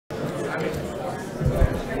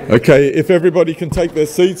Okay, if everybody can take their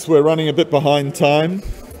seats, we're running a bit behind time.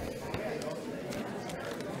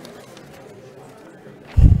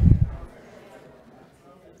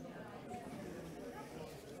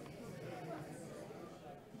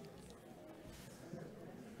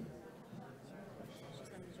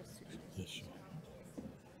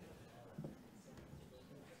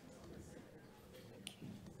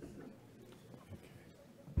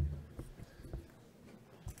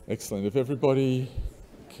 Excellent. If everybody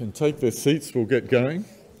can take their seats, we'll get going.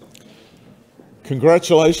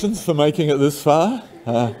 Congratulations for making it this far.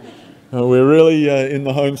 We're really in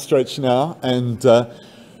the home stretch now, and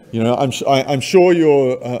you know, I'm sure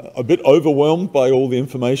you're a bit overwhelmed by all the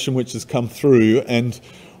information which has come through. And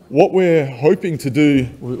what we're hoping to do,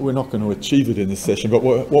 we're not going to achieve it in this session, but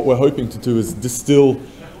what we're hoping to do is distill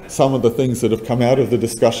some of the things that have come out of the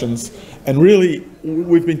discussions. And really,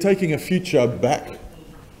 we've been taking a future back.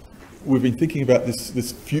 We've been thinking about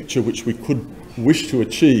this future which we could wish to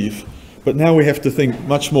achieve, but now we have to think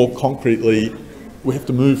much more concretely. We have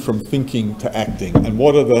to move from thinking to acting, and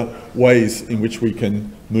what are the ways in which we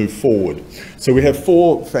can move forward. So we have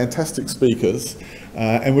 4 fantastic speakers,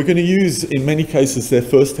 and we're going to use, in many cases, their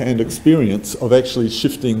first-hand experience of actually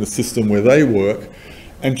shifting the system where they work,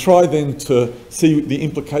 and try then to see the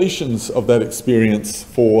implications of that experience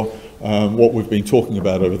for what we've been talking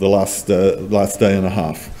about over the last day and a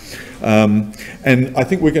half. And I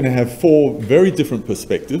think we're going to have 4 very different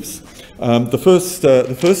perspectives.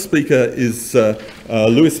 The first speaker is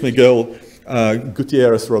Luis Miguel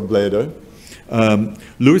Gutierrez Robledo.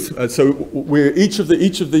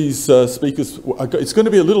 Each of these speakers, it's going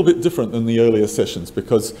to be a little bit different than the earlier sessions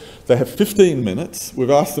because they have 15 minutes. We've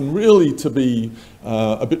asked them really to be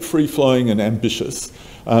a bit free-flowing and ambitious,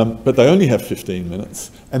 but they only have 15 minutes,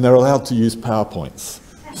 and they're allowed to use PowerPoints.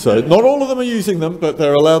 So not all of them are using them, but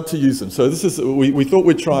they're allowed to use them. So this is, we thought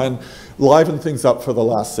we'd try and liven things up for the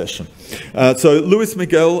last session. So Luis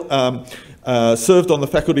Miguel served on the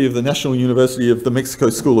faculty of the National University of the Mexico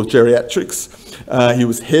School of Geriatrics. He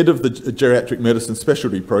was head of the Geriatric Medicine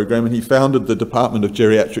Specialty Program, and he founded the Department of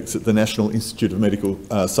Geriatrics at the National Institute of Medical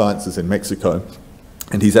Sciences in Mexico.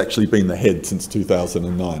 And he's actually been the head since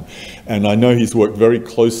 2009. And I know he's worked very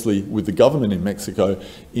closely with the government in Mexico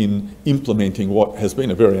in implementing what has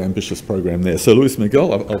been a very ambitious program there. So Luis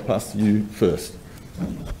Miguel, I'll pass to you first.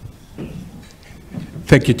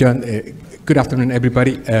 Thank you, John. Good afternoon,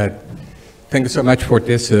 everybody. Thank you so much for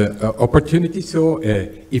this opportunity. So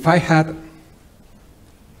if I had,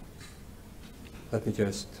 let me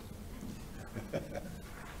just,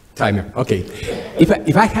 timer, okay.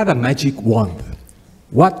 If I had a magic wand,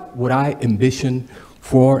 what would I envision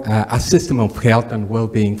for a system of health and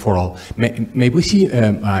well-being for all? May we see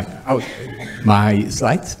my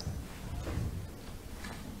slides?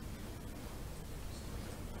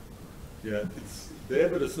 Yeah, it's there,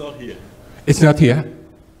 but it's not here. It's not here?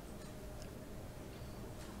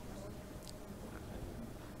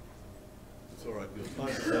 It's all right. You'll find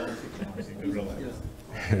yourself. You can relax.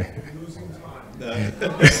 Losing time.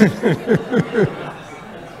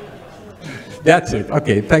 That's it.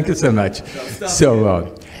 Okay, thank you so much.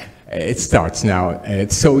 So it starts now.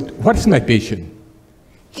 So what is my vision?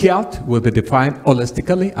 Health will be defined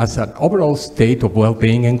holistically as an overall state of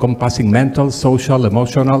well-being encompassing mental, social,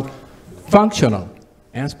 emotional, functional,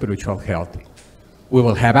 and spiritual health. We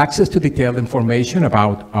will have access to detailed information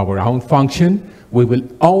about our own function. We will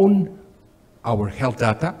own our health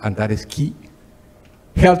data, and that is key.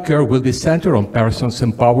 Healthcare will be centered on persons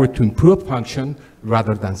empowered to improve function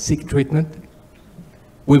rather than seek treatment.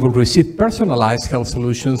 We will receive personalized health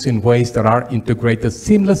solutions in ways that are integrated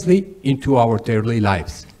seamlessly into our daily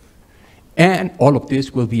lives. And all of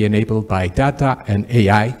this will be enabled by data and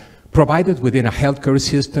AI, provided within a healthcare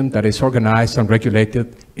system that is organized and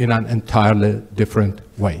regulated in an entirely different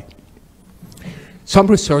way. Some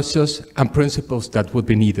resources and principles that would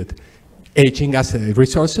be needed. Aging as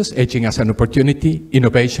resources, aging as an opportunity,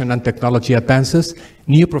 innovation and technology advances,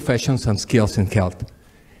 new professions and skills in health.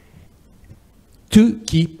 2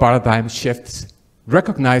 key paradigm shifts,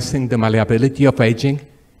 recognizing the malleability of aging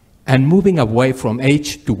and moving away from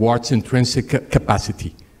age towards intrinsic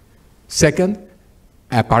capacity. Second,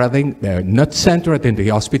 a paradigm not centered in the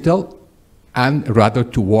hospital and rather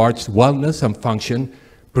towards wellness and function,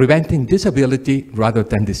 preventing disability rather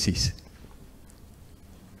than disease.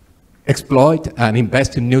 Exploit and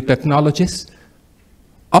invest in new technologies,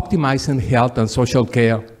 optimizing health and social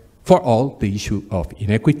care for all, the issue of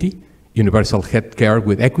inequity, universal health care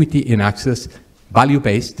with equity in access,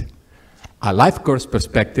 value-based, a life course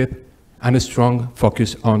perspective, and a strong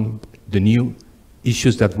focus on the new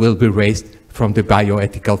issues that will be raised from the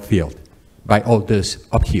bioethical field. by all these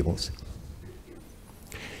upheavals.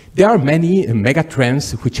 There are many mega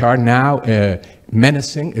trends which are now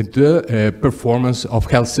menacing the performance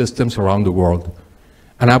of health systems around the world.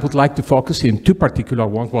 And I would like to focus in two particular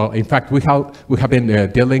ones. Well, in fact, we have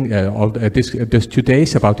been dealing these 2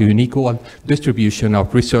 days about the unequal distribution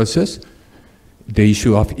of resources, the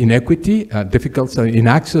issue of inequity, difficulty in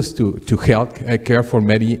access to health care for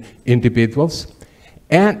many individuals.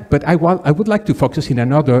 But I would like to focus in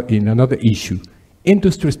another issue,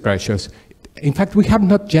 industry's pressures. In fact, we have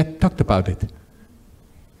not yet talked about it.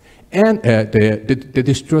 And the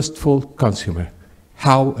distrustful consumer,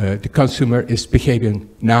 how the consumer is behaving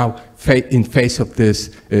now in face of these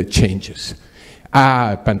changes.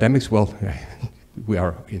 Pandemics, well, we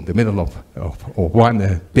are in the middle of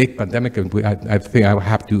one big pandemic, and I think I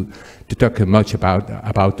have to talk much about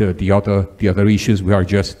the other issues we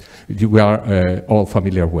are all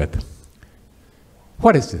familiar with.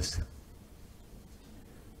 What is this?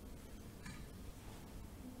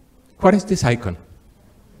 What is this icon?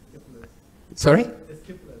 Sorry?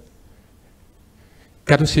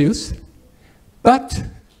 Caduceus? But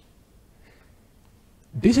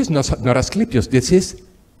this is not Asclepius, this is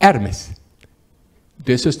Hermes.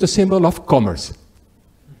 This is the symbol of commerce.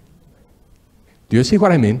 Do you see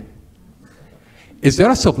what I mean? Is there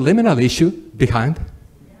a subliminal issue behind?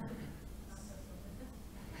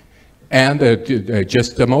 And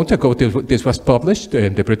just a moment ago, this was published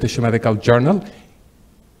in the British Medical Journal.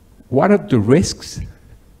 What are the risks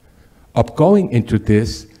of going into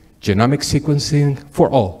this genomic sequencing for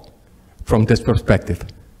all from this perspective?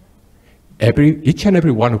 Each and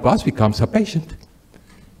every one of us becomes a patient.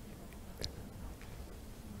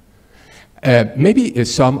 Maybe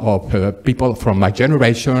some of people from my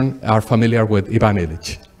generation are familiar with Ivan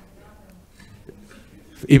Illich.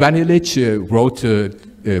 Ivan Illich wrote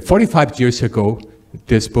 45 years ago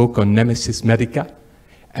this book on Nemesis Medica,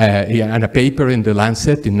 and a paper in The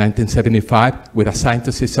Lancet in 1975 with a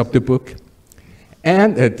synthesis of the book.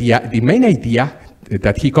 And the main idea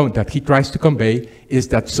that he tries to convey is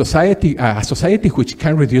that a society which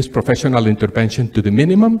can reduce professional intervention to the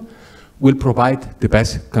minimum will provide the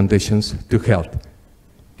best conditions to health.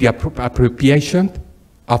 The appropriation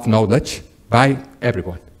of knowledge by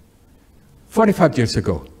everyone. 45 years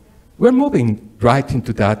ago. We're moving right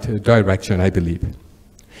into that direction, I believe.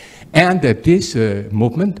 And this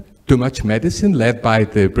movement, Too Much Medicine, led by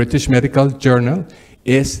the British Medical Journal,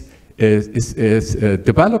 is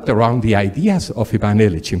developed around the ideas of Ivan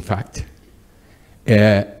Illich, in fact.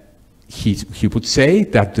 He would say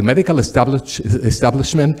that the medical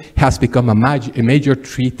establishment has become a major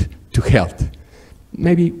threat to health.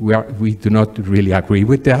 Maybe we do not really agree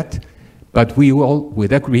with that, but we all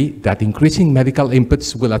would agree that increasing medical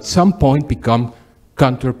inputs will at some point become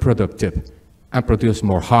counterproductive and produce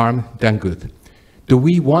more harm than good. Do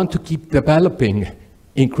we want to keep developing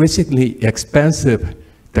increasingly expensive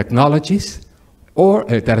technologies or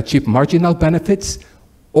that achieve marginal benefits,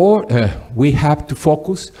 or we have to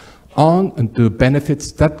focus on the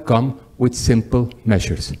benefits that come with simple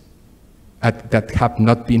measures that have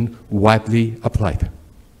not been widely applied?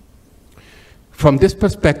 From this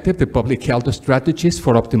perspective, the public health strategies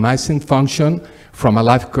for optimizing function from a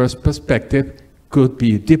life course perspective could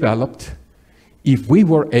be developed if we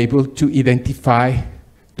were able to identify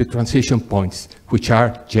the transition points which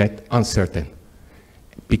are yet uncertain.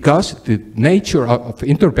 Because the nature of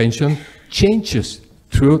intervention changes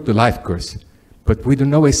through the life course, but we don't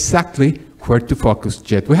know exactly where to focus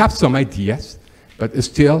yet. We have some ideas, but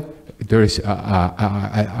still there is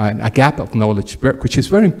a gap of knowledge, which is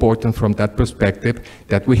very important from that perspective,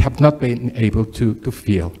 that we have not been able to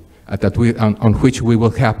fill, on which we will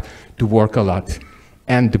have to work a lot.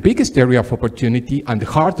 And the biggest area of opportunity and the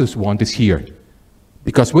hardest one is here,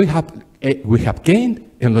 because we have gained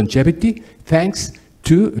in longevity thanks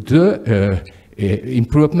to the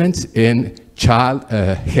improvements in child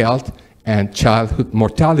health and childhood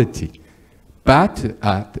mortality. But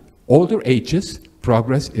at older ages,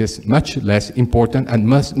 progress is much less important and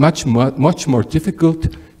much more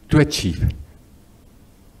difficult to achieve.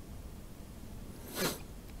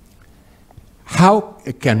 How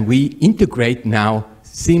can we integrate now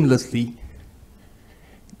seamlessly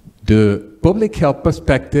the public health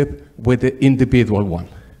perspective with the individual one?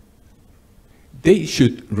 They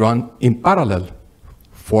should run in parallel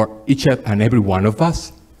for each and every one of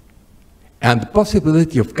us. And the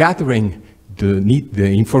possibility of gathering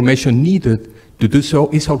the information needed to do so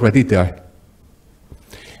is already there.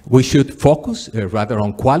 We should focus rather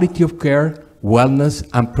on quality of care, wellness,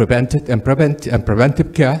 and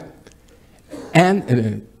preventive care,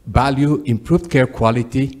 and value improved care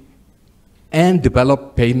quality and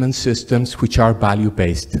develop payment systems which are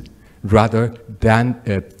value-based rather than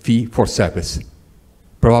fee for service.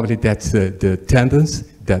 Probably that's the tendency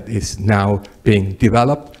that is now being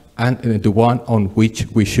developed and the one on which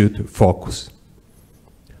we should focus.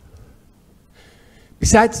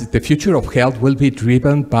 Besides, the future of health will be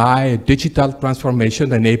driven by digital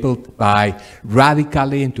transformation enabled by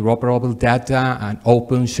radically interoperable data and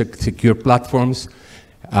open, secure platforms.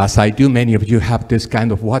 As I do, many of you have this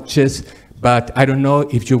kind of watches, but I don't know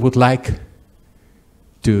if you would like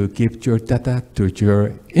to give your data to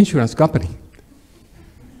your insurance company.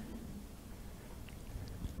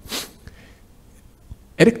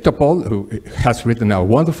 Eric Topol, who has written a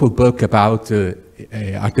wonderful book about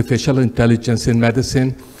artificial intelligence in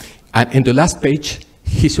medicine, and in the last page,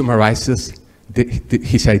 he summarizes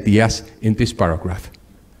his ideas in this paragraph.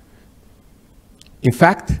 In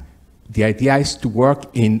fact, the idea is to work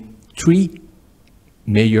in 3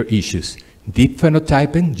 major issues: deep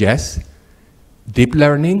phenotyping, yes; deep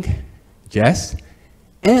learning, yes;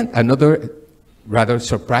 and another rather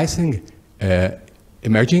surprising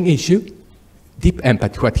emerging issue, deep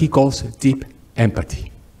empathy, what he calls deep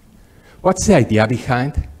empathy. What's the idea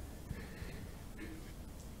behind?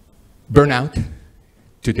 Burnout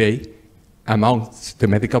today amongst the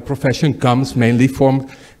medical profession comes mainly from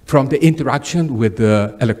the interaction with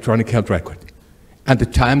the electronic health record and the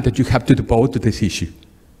time that you have to devote to this issue.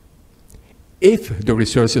 If the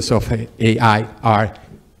resources of AI are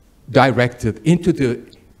directed into the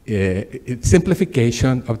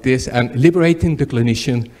simplification of this and liberating the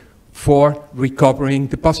clinician for recovering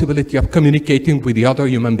the possibility of communicating with the other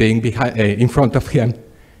human being in front of him,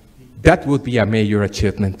 that would be a major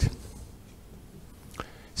achievement.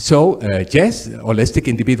 So, yes, holistic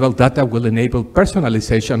individual data will enable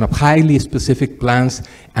personalization of highly specific plans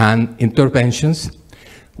and interventions.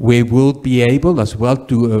 We will be able as well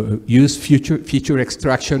to use feature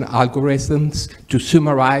extraction algorithms to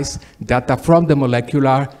summarize data from the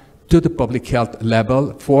molecular to the public health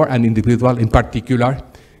level for an individual in particular.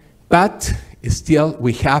 But still,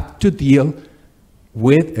 we have to deal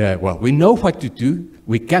with, well, we know what to do.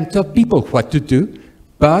 We can tell people what to do,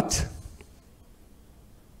 but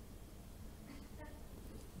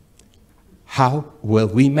how will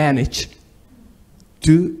we manage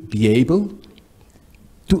to be able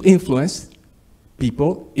to influence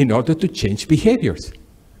people in order to change behaviors?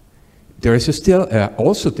 There is still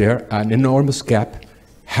also there an enormous gap.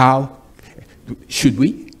 How should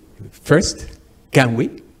we? First, can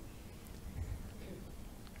we?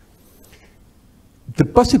 The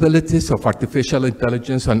possibilities of artificial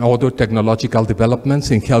intelligence and other technological developments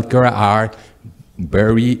in healthcare are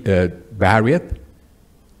very varied.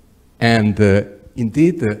 And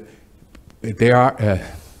indeed, they are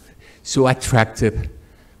so attractive.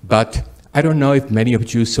 But I don't know if many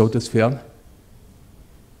of you saw this film.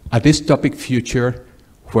 A dystopic future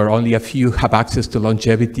where only a few have access to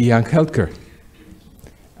longevity and healthcare.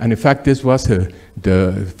 And in fact, this was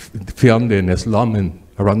filmed in a slum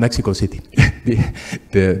around Mexico City,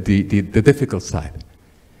 the difficult side.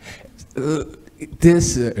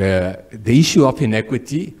 The issue of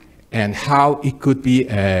inequity and how it could be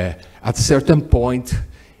at a certain point,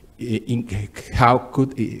 how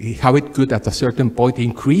it could at a certain point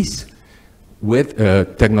increase with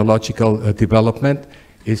technological development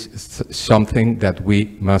is something that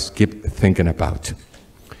we must keep thinking about.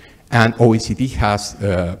 And OECD has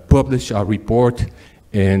published a report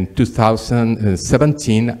in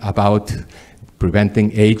 2017 about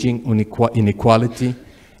preventing aging inequality.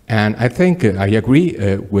 And I think I agree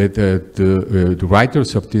with the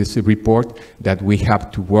writers of this report that we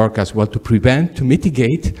have to work as well to prevent, to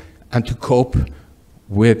mitigate, and to cope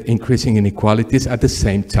with increasing inequalities at the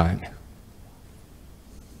same time.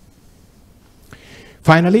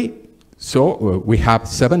 Finally, so we have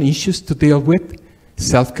 7 issues to deal with: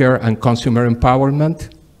 self-care and consumer empowerment,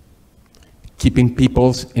 keeping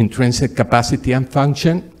people's intrinsic capacity and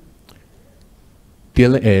function,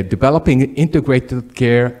 developing integrated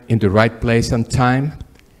care in the right place and time,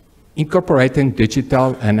 incorporating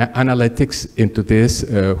digital and analytics into this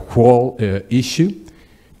whole issue,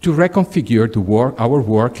 to reconfigure our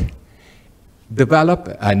work,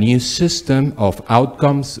 develop a new system of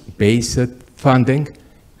outcomes-based funding,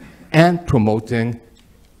 and promoting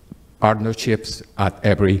partnerships at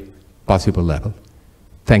every possible level.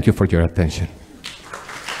 Thank you for your attention.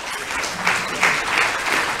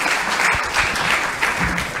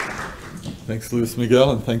 Thanks, Luis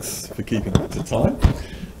Miguel, and thanks for keeping up to time.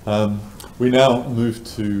 We now move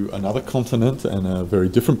to another continent and a very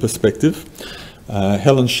different perspective.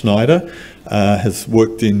 Helen Schneider has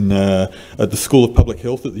worked at the School of Public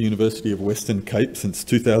Health at the University of Western Cape since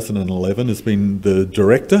 2011, has been the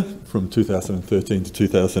director from 2013 to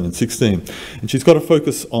 2016. And she's got a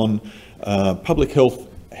focus on public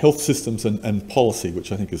health systems and policy,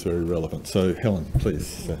 which I think is very relevant. So Helen,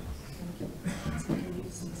 please.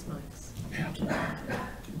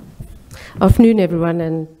 Afternoon, everyone,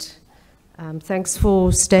 and thanks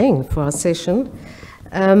for staying for our session.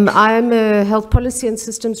 I'm a health policy and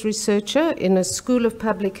systems researcher in a School of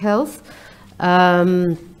Public Health.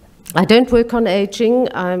 I don't work on aging.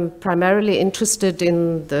 I'm primarily interested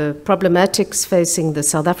in the problematics facing the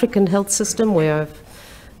South African health system, where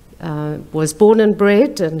I was born and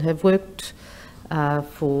bred and have worked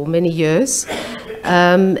for many years.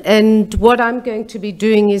 And what I'm going to be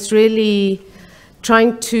doing is really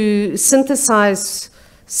trying to synthesize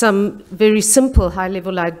some very simple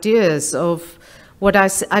high-level ideas of what I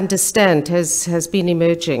understand has been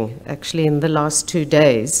emerging actually in the last 2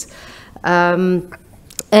 days.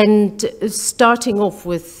 And starting off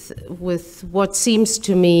with what seems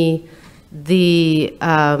to me the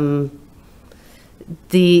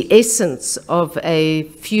essence of a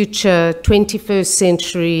future 21st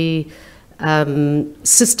century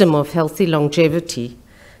system of healthy longevity.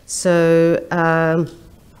 So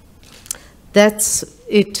that's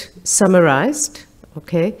it summarized,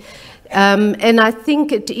 okay? And I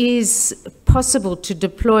think it is possible to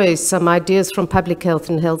deploy some ideas from public health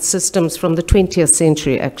and health systems from the 20th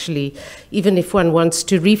century, actually, even if one wants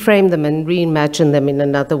to reframe them and reimagine them in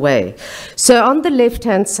another way. So on the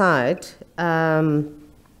left-hand side, I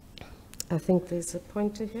think there's a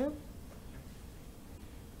pointer here.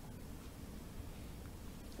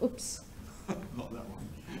 Oops. Not that one.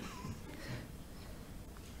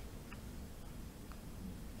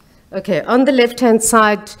 Okay, on the left-hand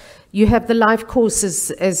side, you have the life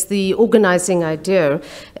courses as the organizing idea.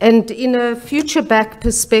 And in a future back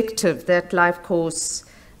perspective, that life course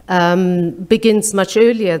begins much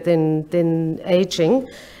earlier than aging.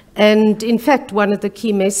 And in fact, one of the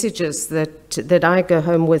key messages that I go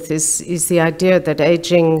home with is the idea that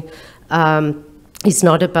aging is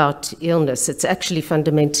not about illness. It's actually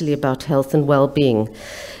fundamentally about health and well-being.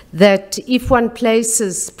 That if one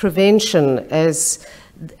places prevention as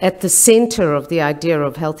at the center of the idea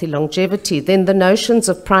of healthy longevity, then the notions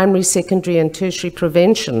of primary, secondary, and tertiary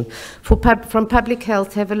prevention from public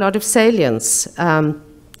health have a lot of salience.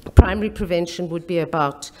 Primary prevention would be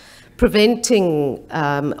about preventing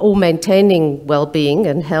or maintaining well-being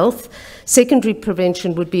and health. Secondary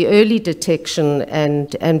prevention would be early detection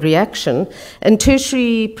and reaction. And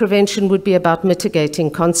tertiary prevention would be about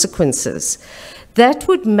mitigating consequences. That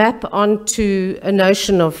would map onto a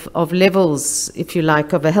notion of levels, if you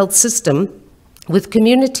like, of a health system, with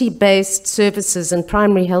community-based services and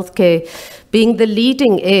primary healthcare being the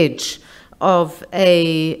leading edge of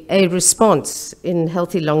a response in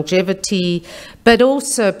healthy longevity, but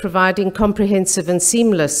also providing comprehensive and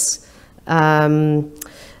seamless referral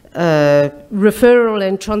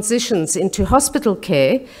and transitions into hospital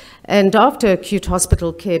care and after acute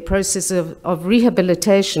hospital care process of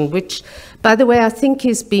rehabilitation, which, by the way, I think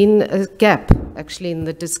has been a gap, actually, in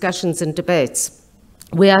the discussions and debates.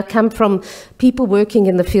 Where I come from, people working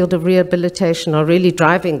in the field of rehabilitation are really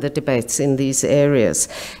driving the debates in these areas.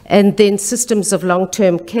 And then systems of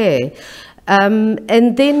long-term care.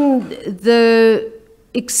 And then the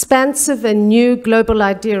expansive and new global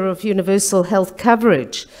idea of universal health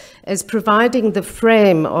coverage as providing the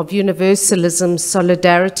frame of universalism,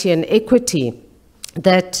 solidarity, and equity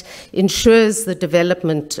that ensures the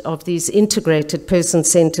development of these integrated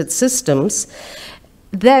person-centered systems.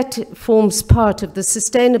 That forms part of the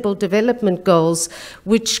Sustainable Development Goals,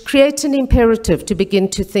 which create an imperative to begin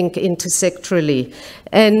to think intersectorally.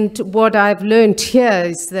 And what I've learned here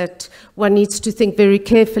is that one needs to think very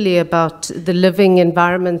carefully about the living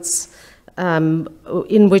environments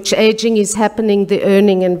in which aging is happening, the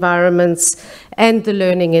earning environments, and the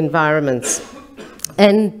learning environments,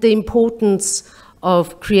 and the importance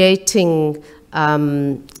of creating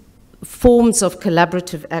forms of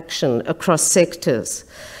collaborative action across sectors.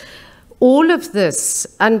 All of this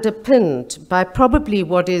underpinned by probably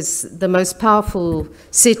what is the most powerful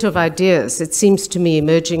set of ideas, it seems to me,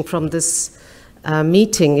 emerging from this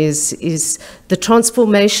meeting is the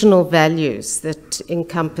transformational values that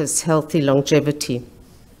encompass healthy longevity.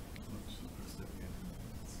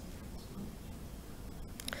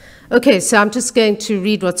 Okay, so I'm just going to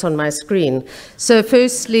read what's on my screen. So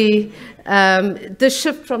firstly, the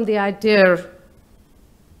shift from the idea,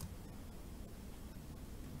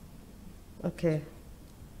 okay,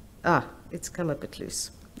 it's come a bit loose.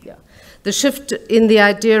 The shift in the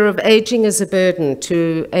idea of aging as a burden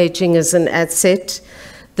to aging as an asset,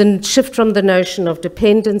 the shift from the notion of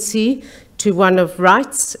dependency to one of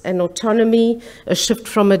rights and autonomy, a shift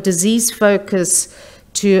from a disease focus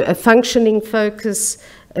to a functioning focus,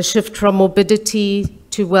 a shift from morbidity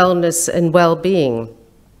to wellness and well-being.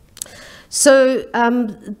 So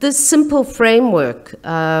this simple framework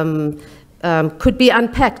could be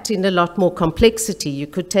unpacked in a lot more complexity. You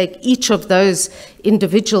could take each of those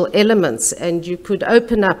individual elements and you could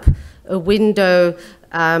open up a window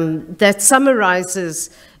that summarizes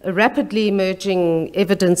a rapidly emerging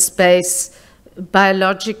evidence base,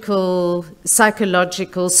 biological,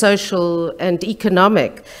 psychological, social, and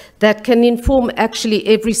economic, that can inform actually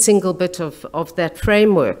every single bit of that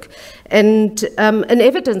framework. And an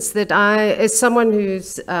evidence that I, as someone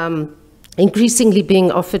who's increasingly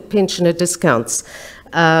being offered pensioner discounts,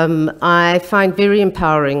 I find very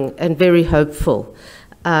empowering and very hopeful.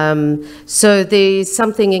 So there's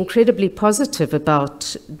something incredibly positive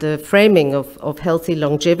about the framing of healthy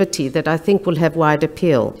longevity that I think will have wide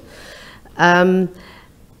appeal.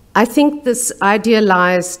 I think this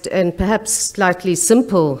idealized and perhaps slightly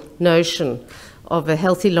simple notion of a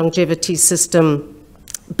healthy longevity system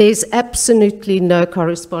bears absolutely no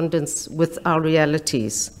correspondence with our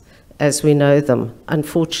realities as we know them,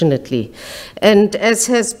 unfortunately. And as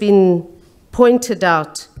has been pointed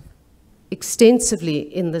out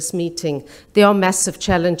extensively in this meeting, there are massive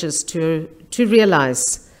challenges to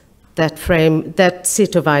realize that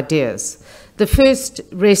set of ideas. The first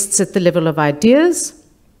rests at the level of ideas.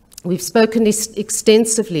 We've spoken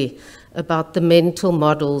extensively about the mental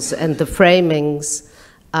models and the framings,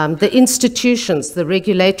 the institutions, the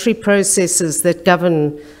regulatory processes that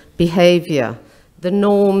govern behavior, the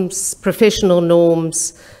norms, professional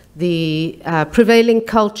norms, the prevailing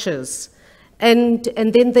cultures, and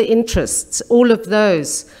then the interests. All of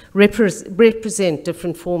those represent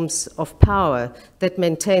different forms of power that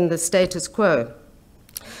maintain the status quo.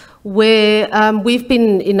 Where we've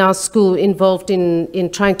been in our school involved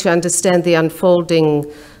in trying to understand the unfolding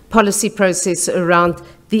policy process around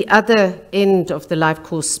the other end of the life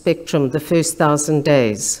course spectrum, the first 1,000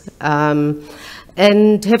 days.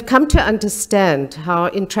 And have come to understand how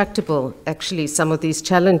intractable actually some of these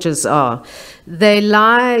challenges are. They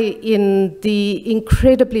lie in the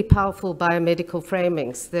incredibly powerful biomedical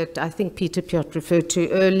framings that I think Peter Piot referred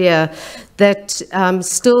to earlier, that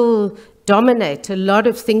still dominate a lot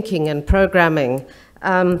of thinking and programming,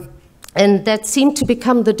 and that seem to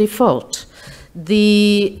become the default.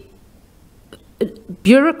 The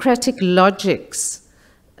bureaucratic logics,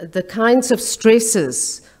 the kinds of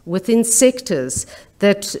stresses within sectors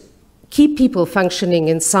that keep people functioning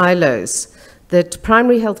in silos, that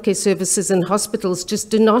primary healthcare services and hospitals just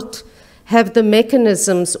do not have the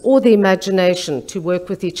mechanisms or the imagination to work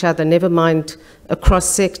with each other, never mind across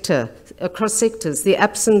sectors, the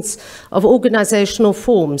absence of organizational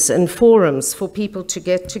forms and forums for people to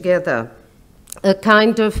get together, a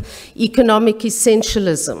kind of economic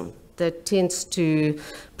essentialism that tends to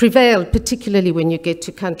prevail, particularly when you get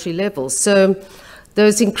to country levels. So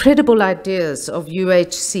those incredible ideas of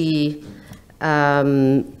UHC,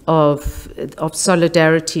 of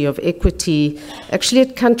solidarity, of equity, actually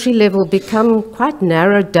at country level become quite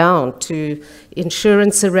narrowed down to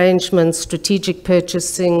insurance arrangements, strategic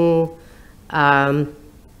purchasing, the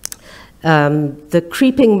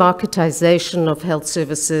creeping marketization of health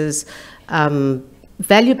services,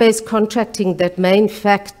 value-based contracting that may in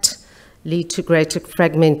fact lead to greater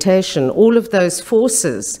fragmentation. All of those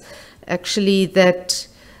forces actually that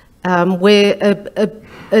where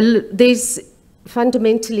there's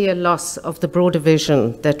fundamentally a loss of the broader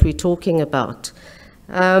vision that we're talking about.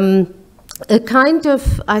 A kind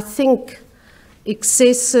of, I think,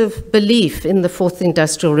 excessive belief in the fourth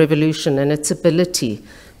industrial revolution and its ability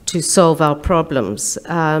to solve our problems.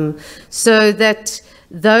 So that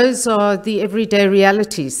those are the everyday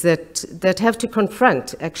realities that have to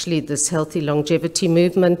confront actually this healthy longevity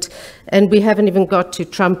movement, and we haven't even got to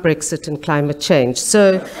Trump, Brexit, and climate change.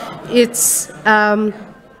 So it's, I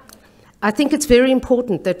think it's very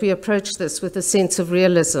important that we approach this with a sense of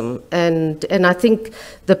realism, and I think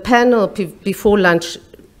the panel before lunch,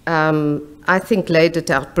 I think laid it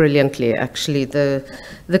out brilliantly, actually,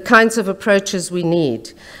 the kinds of approaches we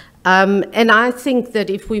need. And I think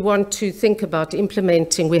that if we want to think about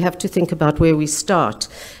implementing, we have to think about where we start.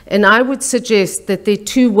 And I would suggest that there are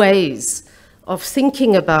two ways of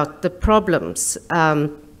thinking about the problems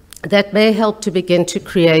that may help to begin to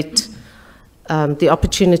create the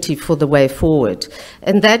opportunity for the way forward.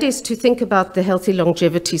 And that is to think about the healthy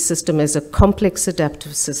longevity system as a complex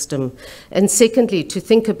adaptive system. And secondly, to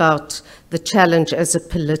think about the challenge as a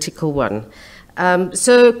political one.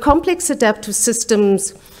 So complex adaptive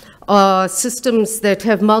systems are systems that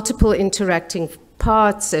have multiple interacting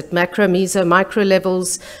parts at macro, meso, micro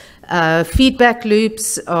levels. Feedback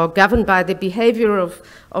loops are governed by the behavior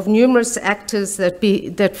of numerous actors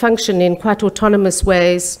that function in quite autonomous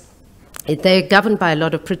ways. They're governed by a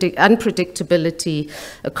lot of unpredictability.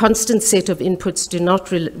 A constant set of inputs do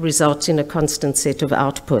not result in a constant set of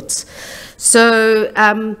outputs. So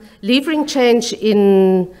levering change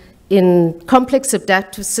in complex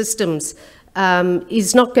adaptive systems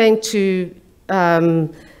is not going to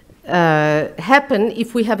happen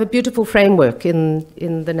if we have a beautiful framework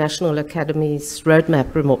in the National Academy's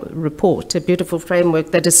roadmap report, a beautiful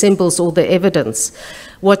framework that assembles all the evidence.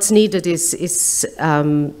 What's needed is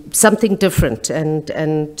something different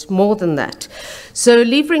and more than that. So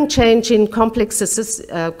levering change in complex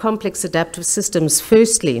adaptive systems,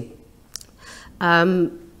 firstly,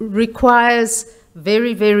 requires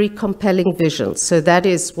very, very compelling vision. So that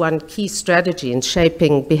is one key strategy in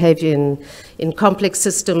shaping behavior in complex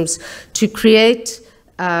systems, to create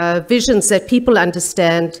visions that people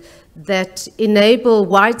understand, that enable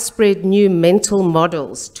widespread new mental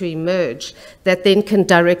models to emerge that then can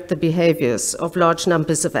direct the behaviors of large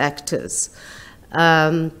numbers of actors.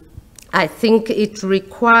 I think it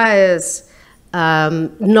requires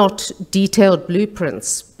not detailed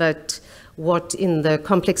blueprints, but what in the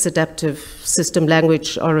complex adaptive system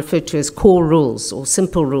language are referred to as core rules or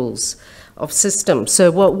simple rules of systems. So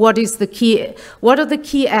what are the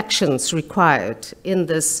key actions required in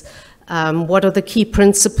this? What are the key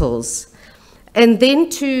principles? And then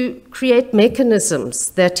to create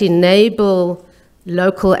mechanisms that enable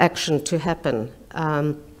local action to happen,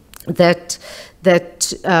 that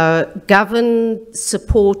govern,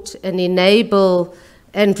 support, and enable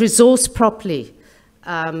and resource properly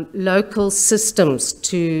local systems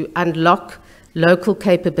to unlock local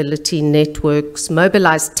capability networks,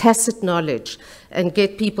 mobilize tacit knowledge, and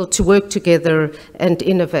get people to work together and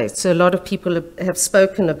innovate. So a lot of people have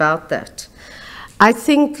spoken about that. I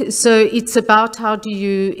think, so it's about how do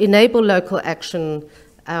you enable local action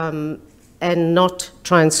and not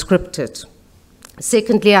try and script it.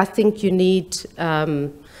 Secondly, I think you need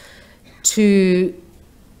to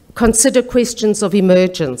consider questions of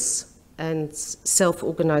emergence and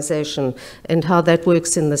self-organization and how that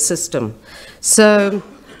works in the system. So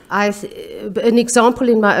an example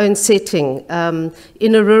in my own setting,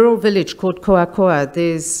 in a rural village called Koakoa,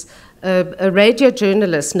 there's a radio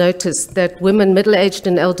journalist noticed that women, middle-aged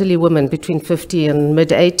and elderly women between 50 and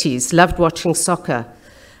mid-80s, loved watching soccer.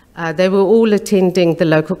 They were all attending the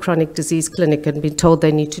local chronic disease clinic and been told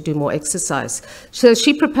they need to do more exercise. So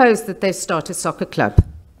she proposed that they start a soccer club.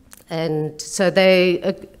 And so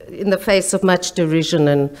they, in the face of much derision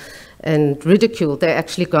and ridicule, they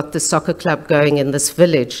actually got the soccer club going in this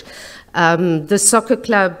village. The soccer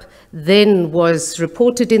club then was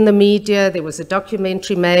reported in the media. There was a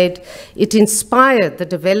documentary made. It inspired the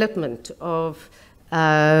development of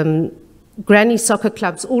granny soccer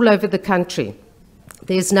clubs all over the country.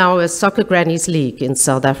 There's now a Soccer Grannies League in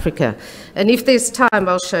South Africa. And if there's time,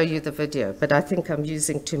 I'll show you the video, but I think I'm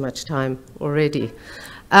using too much time already.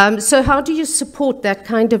 So how do you support that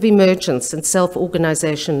kind of emergence and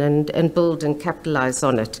self-organization and build and capitalize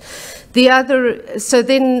on it? So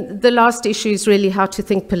then the last issue is really how to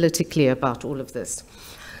think politically about all of this.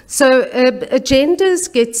 So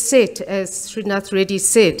agendas get set, as Srinath Reddy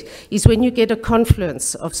said, is when you get a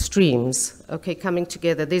confluence of streams, okay, coming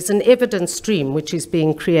together. There's an evidence stream which is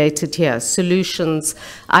being created here, solutions,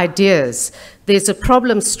 ideas. There's a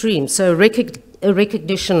problem stream, so a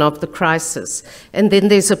recognition of the crisis. And then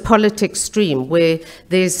there's a politics stream where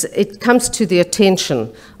it comes to the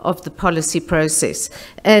attention of the policy process.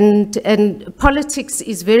 And politics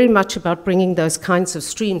is very much about bringing those kinds of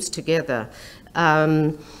streams together.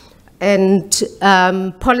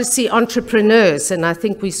 Policy entrepreneurs, and I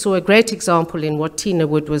think we saw a great example in what Tina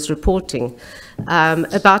Wood was reporting,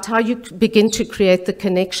 about how you begin to create the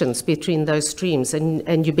connections between those streams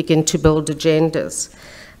and you begin to build agendas.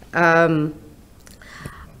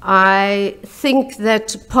 I think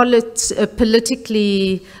that a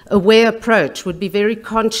politically aware approach would be very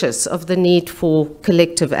conscious of the need for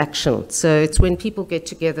collective action. So it's when people get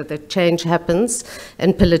together that change happens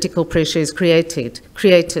and political pressure is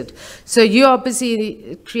created. So you are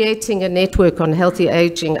busy creating a network on healthy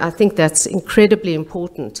aging. I think that's incredibly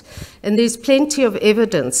important. And there's plenty of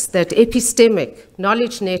evidence that epistemic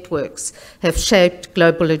knowledge networks have shaped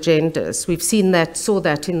global agendas. We've saw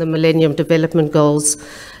that in the Millennium Development Goals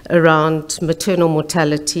around maternal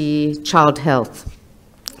mortality, child health.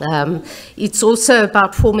 It's also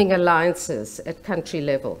about forming alliances at country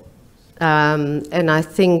level. And I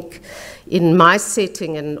think in my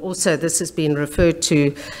setting, and also this has been referred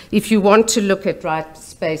to, if you want to look at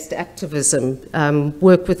rights-based activism,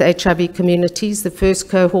 work with HIV communities. The first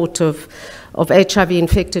cohort of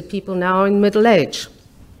HIV-infected people now are in middle age.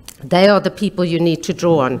 They are the people you need to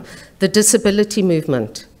draw on. The disability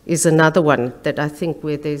movement is another one that I think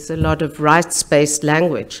where there's a lot of rights-based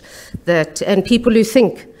language and people who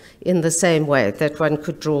think in the same way that one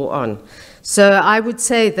could draw on. So I would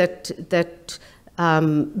say that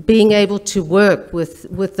being able to work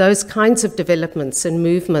with those kinds of developments and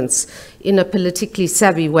movements in a politically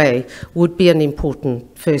savvy way would be an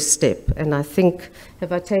important first step. And I think,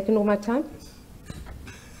 have I taken all my time?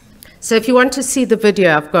 So if you want to see the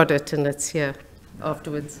video, I've got it and it's here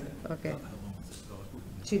afterwards. Okay.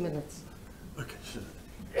 2 minutes. Okay, sure.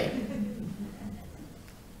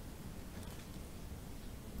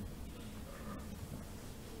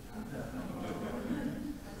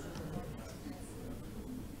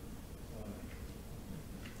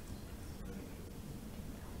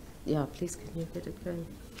 Yeah, please, can you get it going?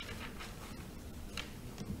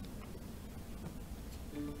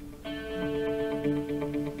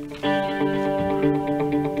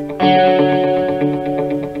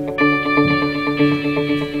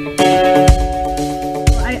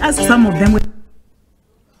 I asked some of them.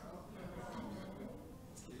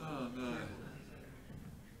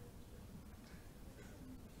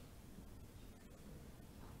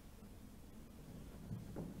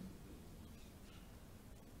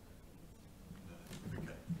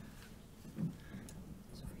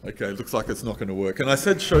 Okay, looks like it's not going to work. And I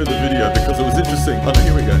said show the video because it was interesting. Oh,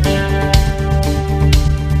 here we go. No.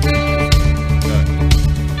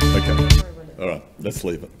 Okay. All right, let's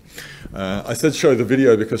leave it. I said show the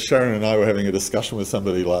video because Sharon and I were having a discussion with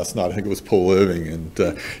somebody last night. I think it was Paul Irving,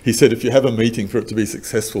 and he said if you have a meeting, for it to be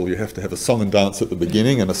successful, you have to have a song and dance at the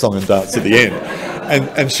beginning and a song and dance at the end.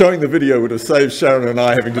 And showing the video would have saved Sharon and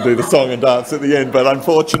I having to do the song and dance at the end, but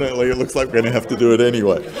unfortunately it looks like we're going to have to do it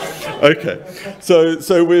anyway. Okay,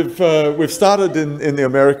 so we've started in the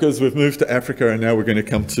Americas, we've moved to Africa, and now we're going to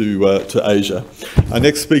come to Asia. Our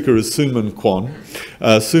next speaker is Suman Kwon.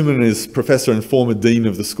 Suman is Professor and former Dean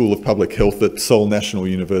of the School of Public Health at Seoul National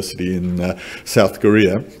University in South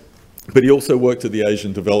Korea. But he also worked at the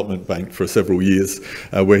Asian Development Bank for several years,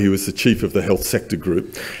 where he was the chief of the health sector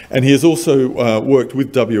group. And he has also worked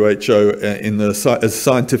with WHO as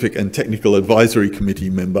scientific and technical advisory committee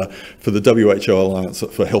member for the WHO Alliance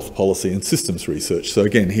for Health Policy and Systems Research. So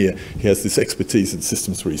again, here he has this expertise in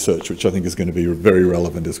systems research, which I think is going to be very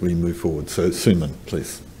relevant as we move forward. So Suman,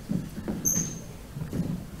 please.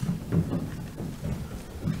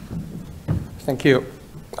 Thank you.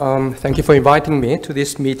 Thank you for inviting me to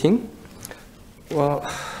this meeting. Well,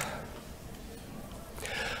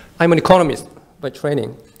 I'm an economist by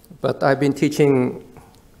training, but I've been teaching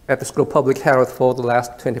at the School of Public Health for the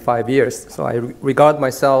last 25 years. So I regard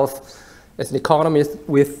myself as an economist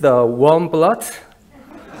with warm blood,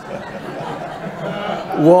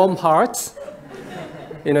 warm heart.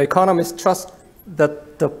 You know, economists trust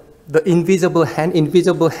that the invisible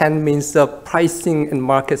hand means the pricing and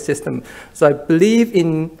market system. So I believe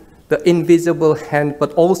in the invisible hand,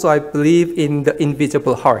 but also I believe in the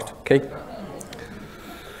invisible heart, okay?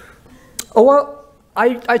 Oh, well,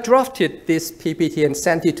 I drafted this PPT and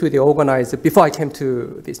sent it to the organizer before I came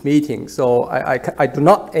to this meeting. So I do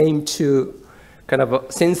not aim to kind of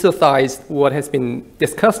synthesize what has been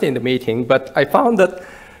discussed in the meeting, but I found that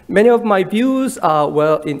many of my views are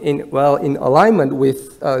well in alignment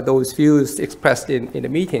with those views expressed in the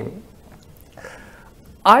meeting.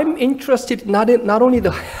 I'm interested not only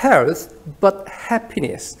the health, but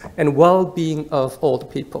happiness and well-being of all the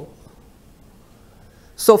people.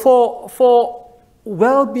 So for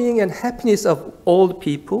well-being and happiness of all the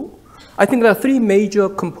people, I think there are three major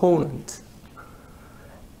components.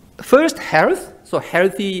 First, health. So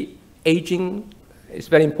healthy aging is a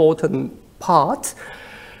very important part.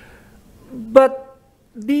 But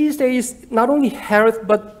these days, not only health,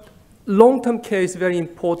 but long-term care is a very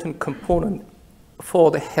important component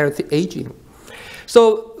for the healthy aging.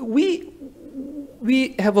 So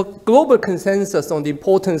we have a global consensus on the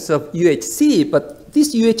importance of UHC, but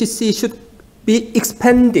this UHC should be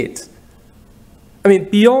expanded, I mean,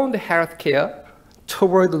 beyond healthcare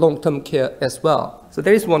toward long-term care as well. So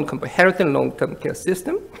there is one component, health and long-term care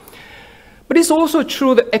system. But it's also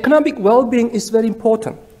true that economic well-being is very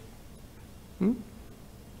important.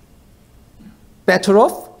 Better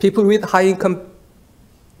off, people with high income,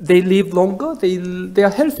 they live longer, they are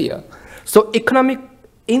healthier. So economic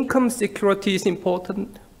income security is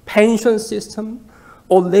important, pension system,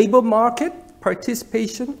 or labor market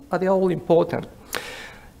participation, they are all important.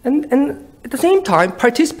 And at the same time,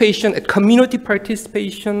 participation, community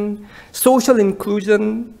participation, social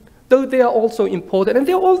inclusion, though they are also important. And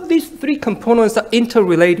all these three components are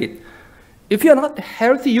interrelated. If you're not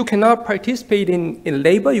healthy, you cannot participate in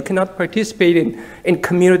labor, you cannot participate in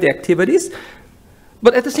community activities.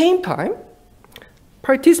 But at the same time,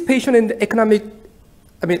 participation in the economic,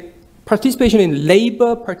 participation in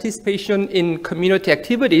labor, participation in community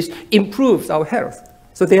activities improves our health.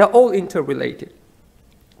 So they are all interrelated.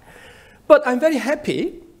 But I'm very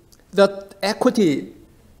happy that equity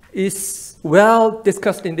is well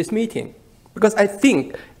discussed in this meeting, because I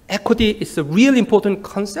think equity is a really important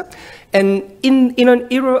concept. And in an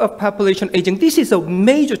era of population aging, this is a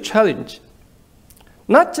major challenge.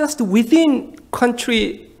 Not just within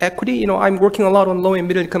country equity, I'm working a lot on low and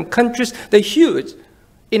middle income countries. There's huge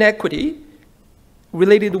inequity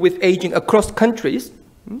related with aging across countries.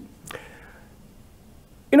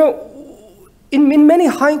 In many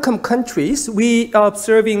high-income countries, we are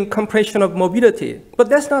observing compression of mobility, but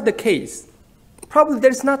that's not the case. Probably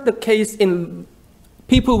that's not the case in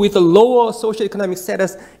people with a lower socioeconomic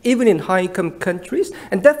status, even in high-income countries,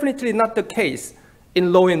 and definitely not the case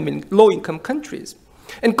in low-income countries.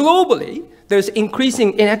 And globally, there's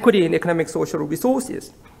increasing inequity in economic social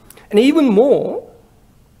resources. And even more,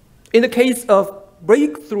 in the case of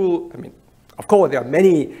breakthrough, of course, there are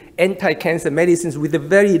many anti-cancer medicines with a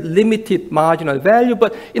very limited marginal value,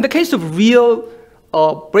 but in the case of real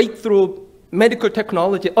breakthrough medical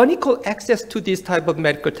technology, unequal access to this type of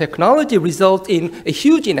medical technology results in a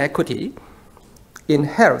huge inequity in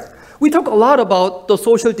health. We talk a lot about the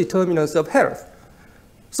social determinants of health.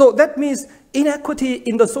 So that means inequity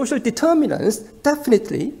in the social determinants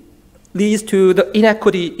definitely leads to the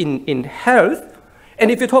inequity in health.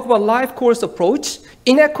 And if you talk about life course approach,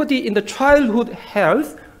 inequity in the childhood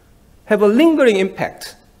health have a lingering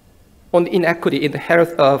impact on the inequity in the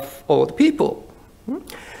health of all the people.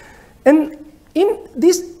 And in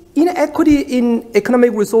this inequity in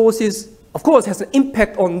economic resources, of course, has an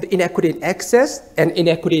impact on the inequity in access and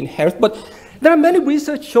inequity in health, but there are many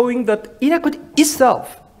research showing that inequity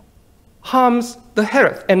itself harms the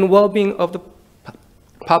health and well-being of the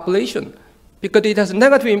population, because it has a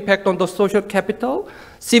negative impact on the social capital,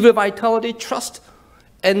 civil vitality, trust,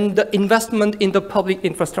 and the investment in the public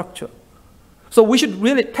infrastructure. So we should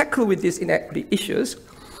really tackle with these inequity issues.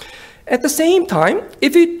 At the same time,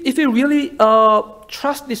 if we really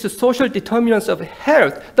trust these social determinants of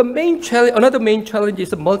health, another main challenge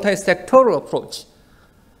is a multi-sectoral approach.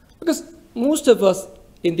 Because most of us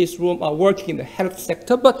in this room are working in the health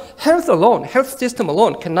sector, but health system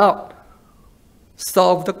alone cannot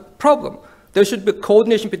solve the problem. There should be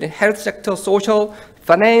coordination between health sector, social,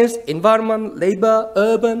 finance, environment, labor,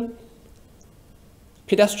 urban,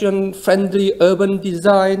 pedestrian-friendly urban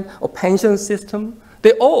design, or pension system.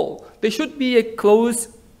 There should be a close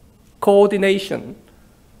coordination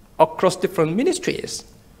across different ministries.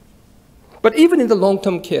 But even in the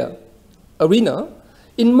long-term care arena,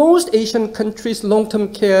 in most Asian countries,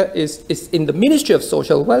 long-term care is in the Ministry of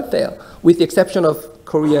Social Welfare, with the exception of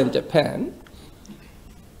Korea and Japan.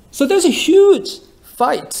 So there's a huge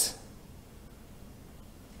fight,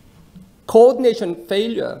 coordination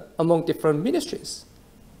failure among different ministries.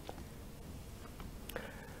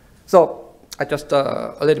 So I just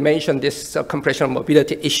already mentioned this compression of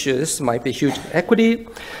mobility issues might be huge equity.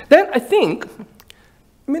 Then I think,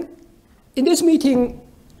 in this meeting,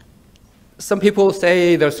 some people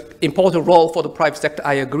say there's important role for the private sector.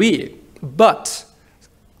 I agree, but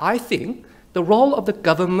I think the role of the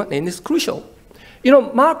government is crucial.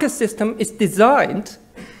 Market system is designed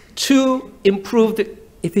to improve the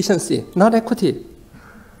efficiency, not equity.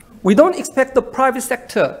 We don't expect the private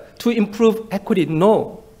sector to improve equity,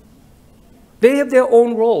 no. They have their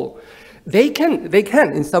own role. They can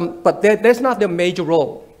in some, but that's not their major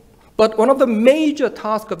role. But one of the major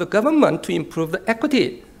tasks of the government to improve the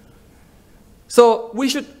equity. So we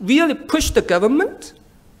should really push the government,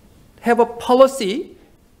 have a policy,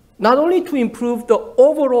 not only to improve the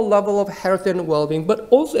overall level of health and well-being, but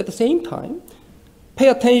also at the same time, pay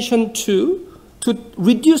attention to to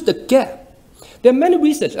reduce the gap. There are many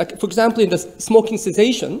research, like for example, in the smoking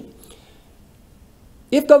cessation.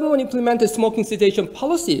 If government implemented smoking cessation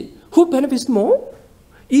policy, who benefits more?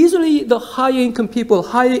 Usually the higher income people,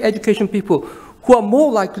 higher education people, who are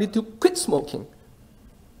more likely to quit smoking.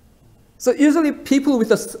 So usually people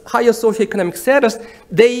with a higher socioeconomic status,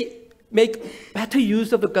 they make better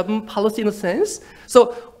use of the government policy in a sense.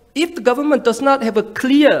 So if the government does not have a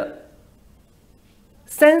clear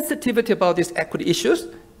sensitivity about these equity issues,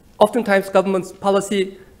 oftentimes government's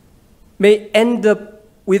policy may end up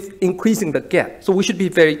with increasing the gap. So we should be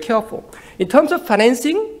very careful. In terms of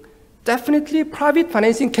financing, definitely private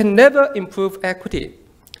financing can never improve equity.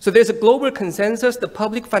 So there's a global consensus that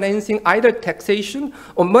public financing, either taxation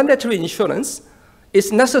or monetary insurance,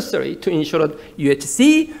 is necessary to ensure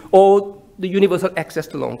UHC or the universal access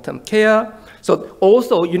to long-term care. So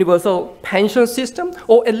also universal pension system,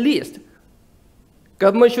 or at least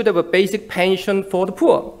government should have a basic pension for the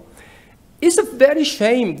poor. It's a very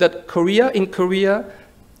shame that in Korea,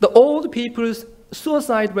 the old people's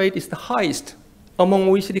suicide rate is the highest among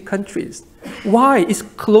OECD countries. Why? It's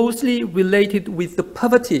closely related with the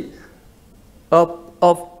poverty of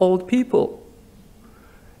old people.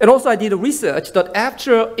 And also I did research that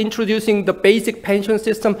after introducing the basic pension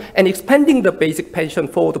system and expanding the basic pension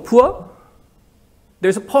for the poor,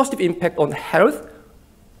 there's a positive impact on health,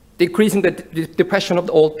 decreasing the depression of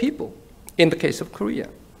the old people in the case of Korea.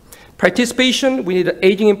 Participation, we need an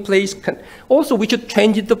aging in place. Also, we should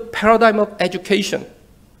change the paradigm of education.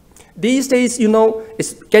 These days, you know,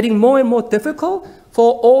 it's getting more and more difficult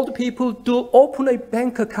for old people to open a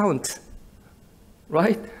bank account,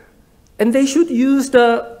 right? And they should use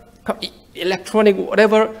the electronic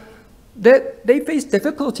whatever. They face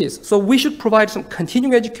difficulties. So we should provide some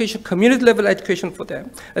continuing education, community level education for them,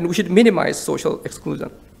 and we should minimize social exclusion.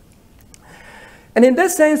 And in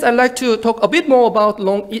that sense, I'd like to talk a bit more about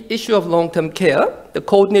the issue of long-term care. The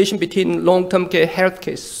coordination between long-term care and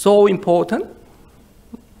healthcare is so important.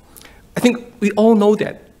 I think we all know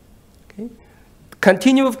that. Okay?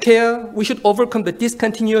 Continuum of care, we should overcome the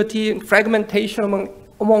discontinuity and fragmentation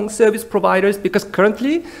among service providers, because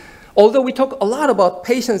currently, although we talk a lot about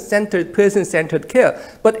patient-centered, person-centered care,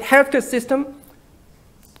 but healthcare system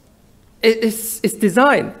is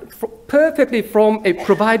designed perfectly from a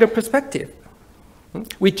provider perspective.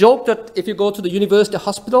 We joke that if you go to the university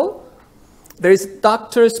hospital, there is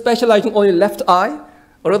doctors specializing only left eye,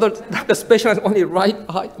 or other doctors specializing only right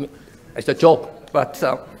eye. I mean, it's a joke, but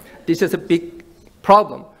this is a big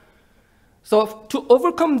problem. So to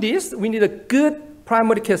overcome this, we need a good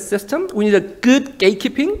primary care system. We need a good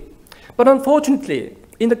gatekeeping. But unfortunately,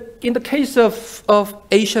 in the case of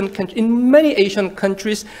Asian countries, in many Asian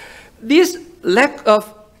countries, this lack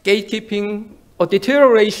of gatekeeping or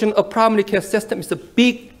deterioration of primary care system is a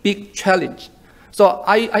big, big challenge. So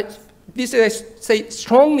I say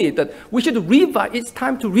strongly that we should it's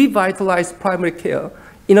time to revitalize primary care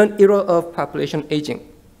in an era of population aging.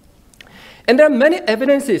 And there are many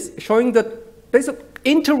evidences showing that there's an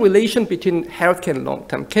interrelation between healthcare and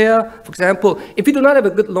long-term care. For example, if you do not have a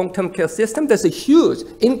good long-term care system, there's a huge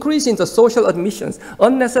increase in the social admissions,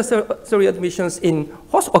 unnecessary admissions in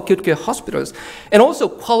acute care hospitals. And also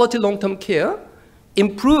quality long-term care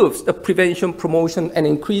improves the prevention, promotion, and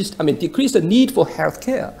decrease the need for health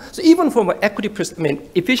care. So even from an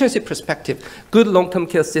efficiency perspective, good long-term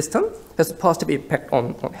care system has a positive impact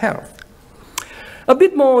on health. A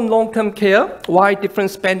bit more on long-term care, why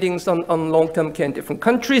different spendings on long-term care in different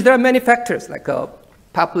countries. There are many factors like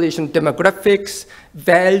population demographics,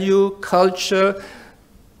 value, culture.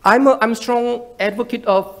 I'm a strong advocate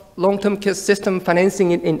of long-term care system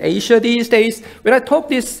financing in Asia these days. When I talk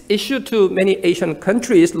this issue to many Asian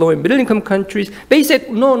countries, low and middle income countries, they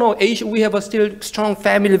said, no, Asia, we have a still strong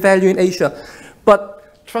family value in Asia.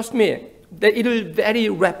 But trust me, it is very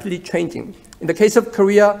rapidly changing. In the case of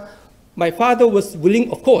Korea, my father was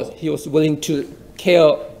willing, of course, he was willing to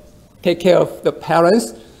take care of the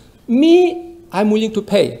parents. Me, I'm willing to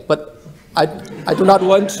pay, but I do not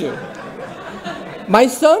want to. My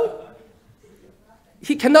son,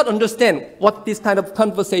 he cannot understand what this kind of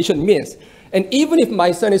conversation means. And even if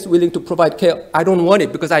my son is willing to provide care, I don't want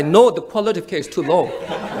it because I know the quality of care is too low.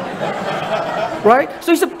 Right?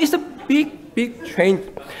 So it's a big, big change.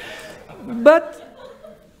 But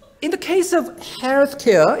in the case of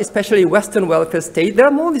healthcare, especially Western welfare state, there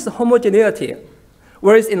are more this homogeneity.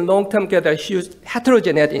 Whereas in long-term care, there's huge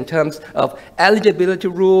heterogeneity in terms of eligibility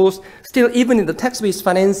rules. Still, even in the tax-based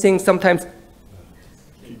financing, sometimes.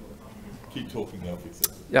 Keep talking, I'll fix it.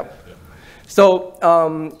 Yep. So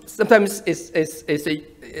sometimes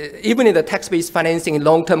even in the tax-based financing in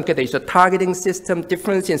long-term care, there's a targeting system,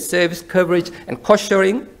 difference in service coverage and cost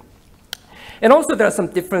sharing. And also there are some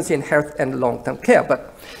difference in health and long-term care.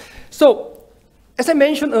 But so as I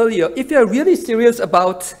mentioned earlier, if you are really serious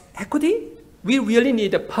about equity, we really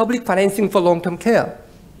need a public financing for long-term care.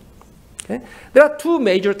 Okay? There are two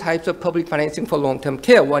major types of public financing for long-term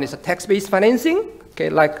care. One is a tax-based financing, okay,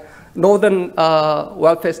 like Northern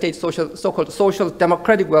welfare state, so-called social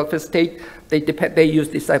democratic welfare state. They use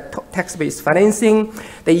this tax-based financing.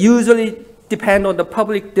 They usually depend on the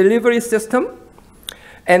public delivery system.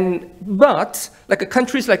 But like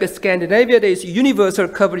countries like Scandinavia, there is universal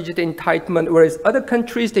coverage entitlement, whereas other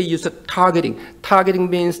countries, they use a targeting. Targeting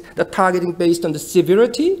means the targeting based on the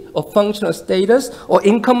severity or functional status or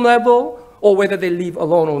income level or whether they live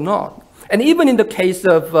alone or not. And even in the case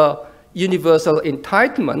of universal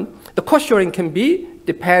entitlement, the cost sharing can be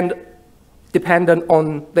dependent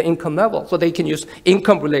on the income level. So they can use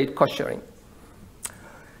income-related cost sharing.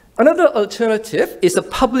 Another alternative is a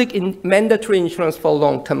public mandatory insurance for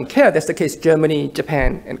long-term care. That's the case Germany,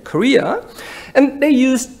 Japan, and Korea. And they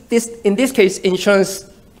use this, in this case, insurance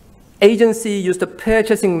agency used the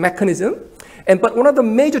purchasing mechanism. But one of the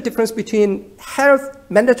major differences between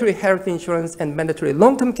mandatory health insurance and mandatory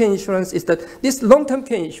long-term care insurance is that this long-term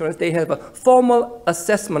care insurance, they have a formal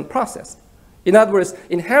assessment process. In other words,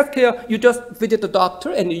 in healthcare, you just visit the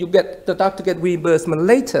doctor and the doctor gets reimbursement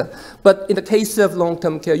later. But in the case of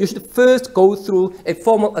long-term care, you should first go through a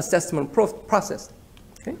formal assessment process.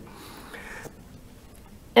 Okay?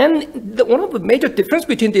 And one of the major differences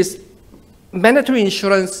between this mandatory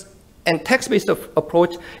insurance and tax-based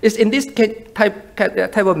approach is in this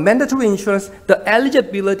type of mandatory insurance, the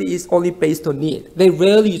eligibility is only based on need. They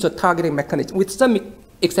rarely use a targeting mechanism, with some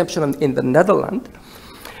exception in the Netherlands.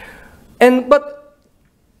 But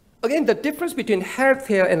again, the difference between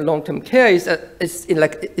healthcare and long-term care is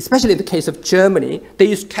especially in the case of Germany, they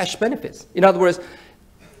use cash benefits. In other words,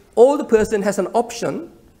 all the person has an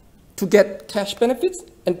option to get cash benefits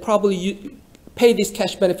and probably pay this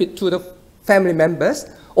cash benefit to the family members,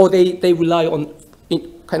 or they rely on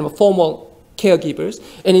kind of a formal caregivers.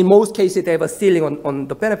 And in most cases, they have a ceiling on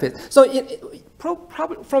the benefits. So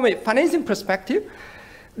from a financing perspective,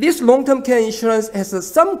 this long-term care insurance has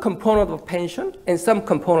some component of pension and some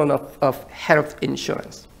component of health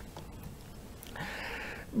insurance.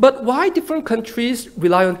 But why different countries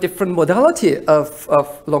rely on different modality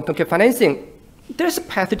of long-term care financing? There's a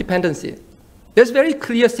path dependency. There's very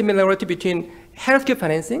clear similarity between healthcare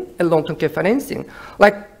financing and long-term care financing.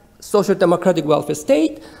 Like social democratic welfare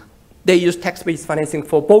state, they use tax-based financing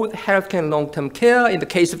for both healthcare and long-term care. In the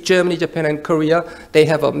case of Germany, Japan, and Korea, they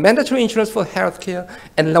have a mandatory insurance for healthcare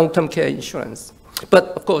and long-term care insurance. But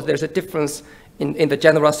of course, there's a difference in the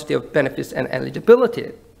generosity of benefits and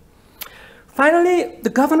eligibility. Finally, the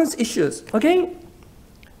governance issues. Again,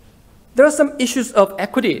 there are some issues of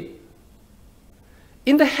equity.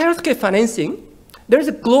 In the healthcare financing, there is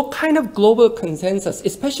a kind of global consensus,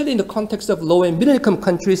 especially in the context of low and middle-income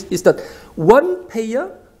countries, is that one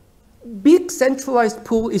payer, big centralized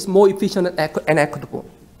pool is more efficient and equitable.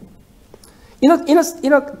 In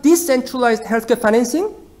a decentralized healthcare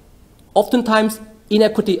financing, oftentimes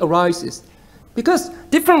inequity arises because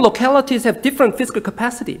different localities have different fiscal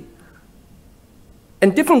capacity,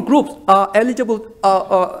 and different groups are eligible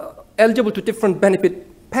to different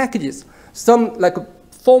benefit packages. Some, like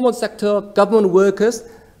formal sector government workers,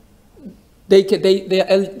 they're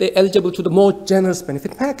eligible to the more generous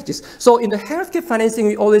benefit packages. So in the healthcare financing,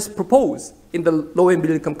 we always propose in the low and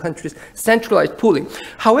middle income countries centralized pooling.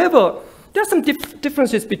 However, there are some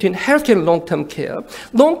differences between healthcare and long-term care.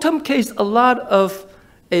 Long-term care is a lot of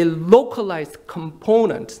a localized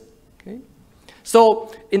component. Okay?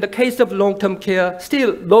 So in the case of long-term care,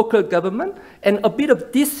 still local government and a bit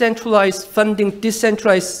of decentralized funding,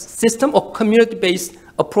 decentralized system or community-based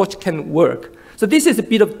approach can work. So this is a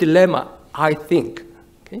bit of dilemma, I think.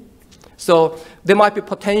 Okay? So there might be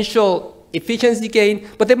potential efficiency gain,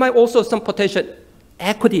 but there might also some potential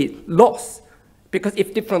equity loss, because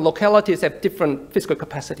if different localities have different fiscal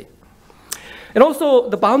capacity. And also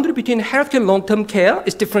the boundary between healthcare and long-term care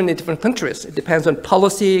is different in different countries. It depends on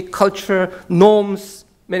policy, culture, norms,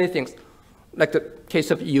 many things. Like the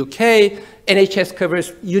case of UK, NHS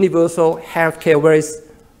covers universal healthcare, whereas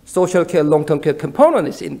social care, long-term care component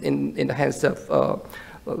is in the hands of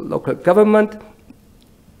local government.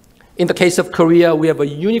 In the case of Korea, we have a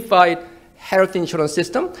unified health insurance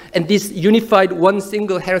system, and this unified one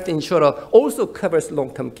single health insurer also covers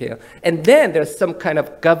long-term care. And then there's some kind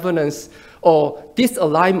of governance or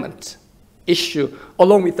disalignment issue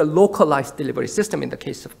along with the localized delivery system in the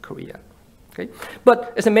case of Korea. Okay?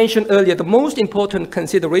 But as I mentioned earlier, the most important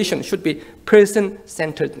consideration should be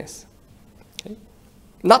person-centeredness. Okay?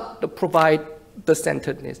 Not to provide the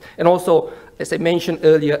centeredness. And also, as I mentioned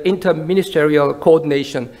earlier, interministerial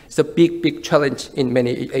coordination is a big, big challenge in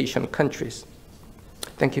many Asian countries.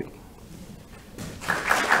 Thank you.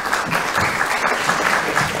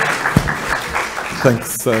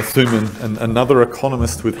 Thanks, Suman, and another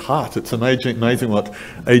economist with heart. It's amazing what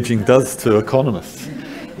ageing does to economists.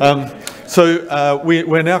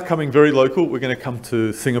 We're now coming very local. We're going to come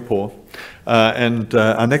to Singapore. And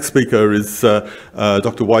our next speaker is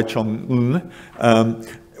Dr. Wai Chong Un.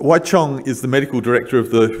 Wai Chong is the medical director of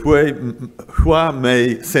the Hua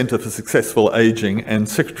Mei Centre for Successful Ageing and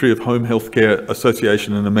Secretary of Home Healthcare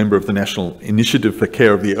Association and a member of the National Initiative for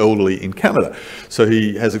Care of the Elderly in Canada. So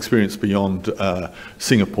he has experience beyond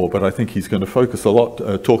Singapore, but I think he's going to focus a lot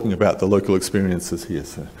talking about the local experiences here.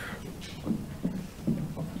 So.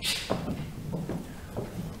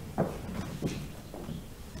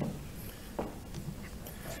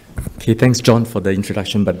 Okay, thanks, John, for the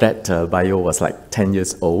introduction, but that bio was like 10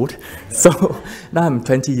 years old. So now I'm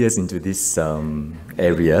 20 years into this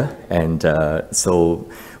area, and so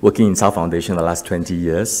working in South Foundation the last 20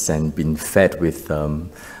 years and been fed with a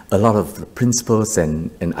lot of principles and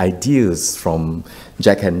ideas from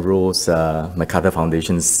Jack and Rose MacArthur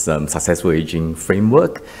Foundation's Successful Aging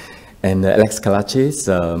Framework, and Alex Kalache's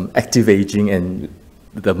Active Aging, and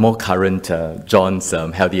the more current John's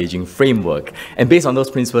Healthy Aging Framework. And based on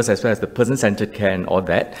those principles, as well as the person-centered care and all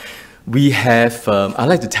that, we have, I'd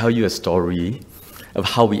like to tell you a story of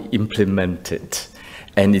how we implement it.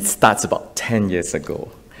 And it starts about 10 years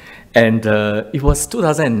ago. And it was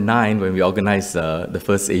 2009 when we organized the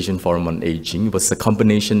first Asian Forum on Aging. It was a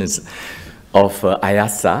combination of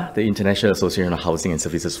IASA, the International Association of Housing and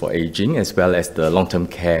Services for Aging, as well as the long-term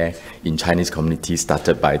care in Chinese community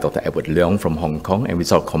started by Dr. Edward Leong from Hong Kong, and we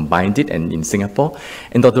sort of combined it and in Singapore.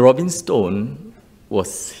 And Dr. Robin Stone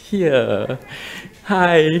was here.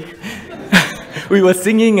 Hi. We were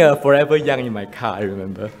singing Forever Young in my car, I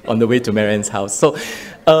remember, on the way to Marianne's house. So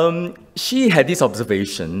she had this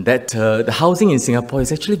observation that the housing in Singapore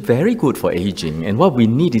is actually very good for aging, and what we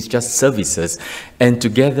need is just services. And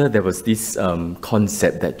together there was this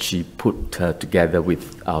concept that she put together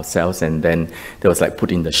with ourselves, and then there was like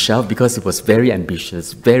put in the shelf because it was very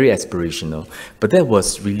ambitious, very aspirational. But that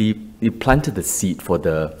was really, it planted the seed for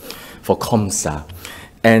COMSA.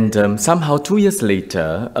 And somehow 2 years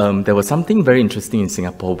later, there was something very interesting in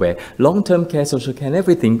Singapore where long-term care, social care, and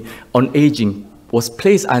everything on aging was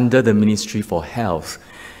placed under the Ministry for Health.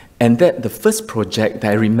 And that the first project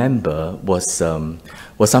that I remember was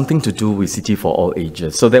something to do with City for All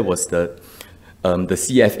Ages. So that was the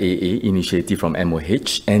CFAA initiative from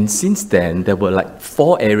MOH. And since then, there were like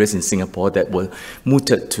 4 areas in Singapore that were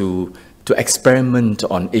mooted to experiment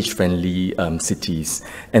on age-friendly cities.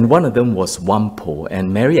 And one of them was Whampoa,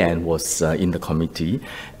 and Marianne was in the committee,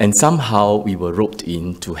 and somehow we were roped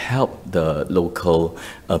in to help the local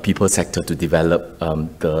people sector to develop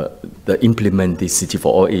implement this City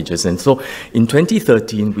for All Ages. And so in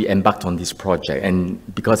 2013, we embarked on this project, and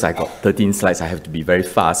because I got 13 slides, I have to be very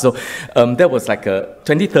fast. So that was like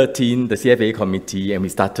 2013, the CFA committee, and we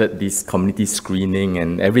started this community screening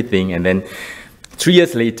and everything, and then 3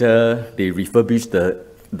 years later, they refurbished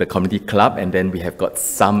the community club, and then we have got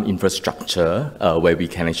some infrastructure where we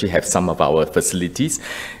can actually have some of our facilities.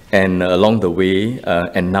 And along the way,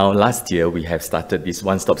 and now last year, we have started this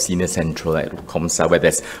one-stop senior central at COMSA, where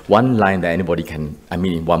there's one line that anybody can,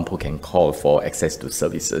 in Whampoa can call for access to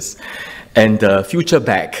services. And future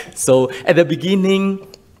back. So at the beginning,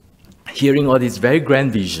 hearing all this very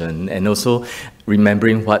grand vision, and also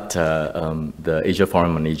remembering what the Asia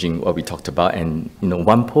Forum on Aging, what we talked about, and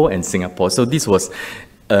Whampoa and Singapore. So this was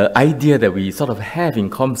an idea that we sort of have in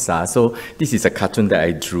COMSA. So this is a cartoon that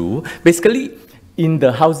I drew. Basically, in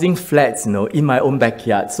the housing flats, in my own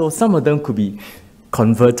backyard. So some of them could be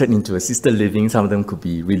converted into assisted living, some of them could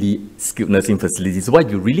be really skilled nursing facilities. What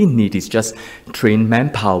you really need is just trained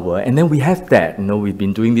manpower, and then we have that. We've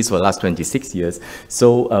been doing this for the last 26 years.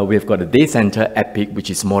 So we've got a day center, EPIC, which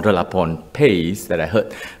is modeled upon PACE, that I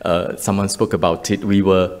heard someone spoke about it. We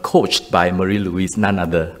were coached by Marie-Louise, none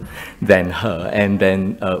other than her. And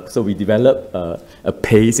then, so we developed a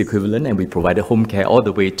PACE equivalent, and we provided home care all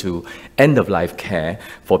the way to end-of-life care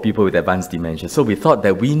for people with advanced dementia. So we thought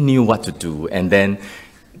that we knew what to do, and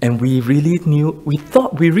we really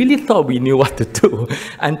thought we knew what to do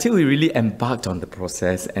until we really embarked on the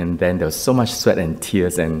process. And then there was so much sweat and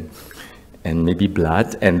tears, and and maybe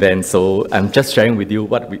blood. And then, so I'm just sharing with you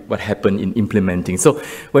what happened in implementing. So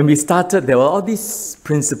when we started, there were all these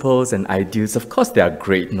principles and ideas. Of course, they are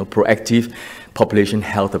great, proactive population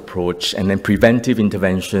health approach, and then preventive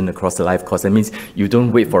intervention across the life course. That means you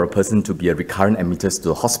don't wait for a person to be a recurrent admittance to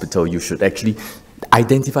the hospital. You should actually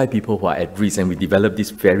identify people who are at risk, and we developed this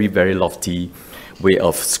very, very lofty way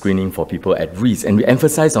of screening for people at risk. And we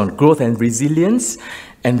emphasize on growth and resilience,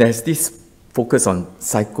 and there's this focus on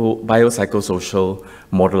biopsychosocial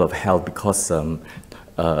model of health because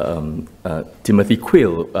Timothy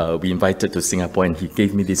Quill, we invited to Singapore, and he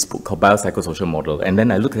gave me this book called Biopsychosocial Model. And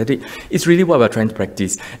then I looked at it, it's really what we're trying to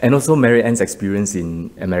practice. And also Mary Ann's experience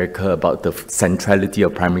in America about the centrality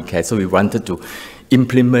of primary care. So we wanted to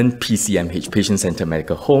implement PCMH, Patient-Centered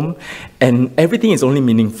Medical Home, and everything is only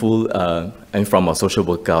meaningful, and from our social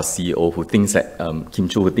worker, our CEO, who thinks that, Kim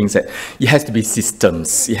Chu, who thinks that it has to be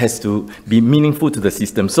systems, it has to be meaningful to the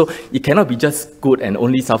system. So it cannot be just good and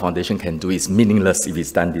only South Foundation can do it. It's meaningless if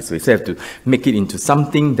it's done this way. So you have to make it into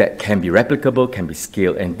something that can be replicable, can be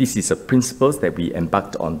scaled, and this is the principles that we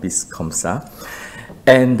embarked on this COMSA.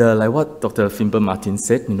 And like what Dr. Fimber Martin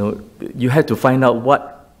said, you have to find out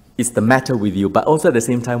what is the matter with you, but also at the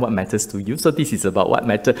same time what matters to you. So this is about what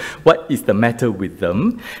is the matter with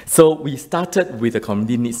them. So we started with a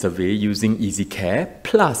community needs survey using Easy Care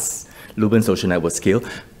plus Leuben Social Network Scale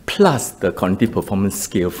plus the cognitive performance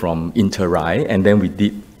scale from Inter-RAI, and then we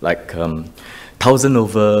did like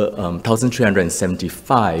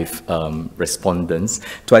 1,375 respondents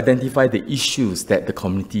to identify the issues that the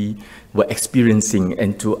community were experiencing.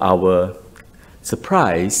 And to our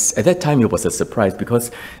surprise, at that time it was a surprise because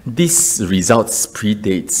these results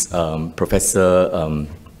predates Professor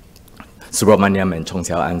Subramaniam and Chong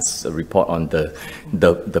Xiao An's report on the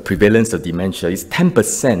prevalence of dementia. Is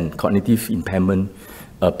 10% cognitive impairment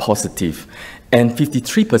positive, and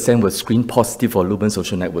 53% were screened positive for Leuben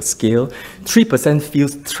Social Network Scale. 3%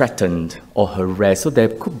 feels threatened or harassed, so there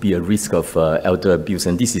could be a risk of elder abuse,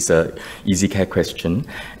 and this is a Easy Care question.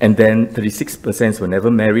 And then 36% were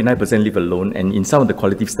never married, 9% live alone, and in some of the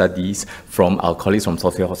qualitative studies from our colleagues from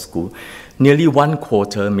Social Health School, nearly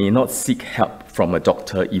 1/4 may not seek help from a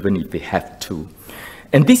doctor even if they have to.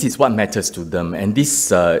 And this is what matters to them. And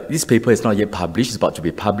this paper is not yet published. It's about to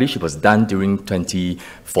be published. It was done during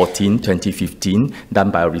 2014, 2015,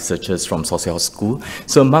 done by our researchers from Social Health School.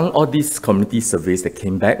 So among all these community surveys that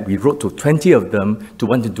came back, we wrote to 20 of them to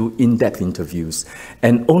want to do in-depth interviews.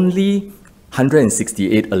 And only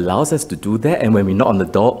 168 allows us to do that. And when we knock on the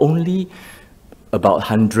door, only about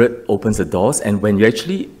 100 opens the doors. And when you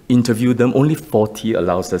actually interview them, only 40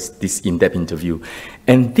 allows us this in-depth interview.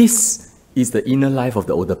 And this is the inner life of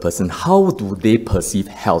the older person. How do they perceive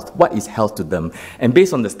health? What is health to them? And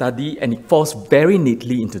based on the study, and it falls very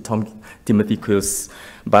neatly into Timothy Quill's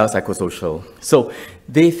biopsychosocial. So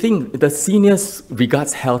they think the seniors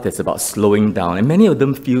regards health as about slowing down, and many of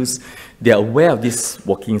them feels they're aware of this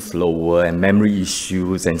walking slower and memory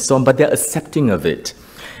issues and so on, but they're accepting of it.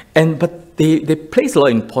 But they place a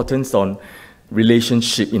lot of importance on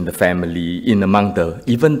relationship in the family, among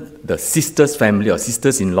even the sister's family or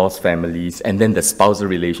sisters-in-law's families, and then the spousal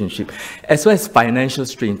relationship, as well as financial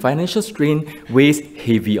strain. Financial strain weighs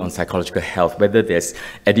heavy on psychological health, whether there's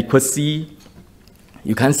adequacy,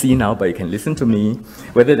 you can't see now, but you can listen to me,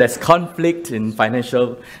 whether there's conflict in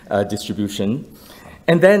financial distribution.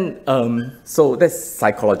 And then, so that's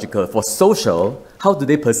psychological. For social, how do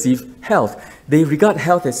they perceive health? They regard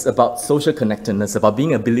health as about social connectedness, about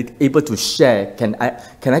being able to share. Can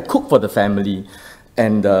I cook for the family?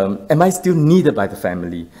 And am I still needed by the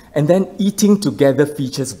family? And then eating together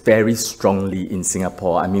features very strongly in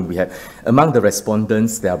Singapore. I mean, we have, among the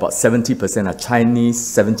respondents, there are about 70% are Chinese,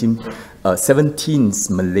 17 is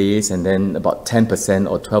Malays, and then about 10%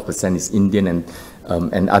 or 12% is Indian, and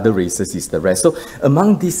other races is the rest. So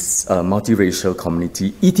among this multiracial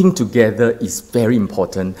community, eating together is very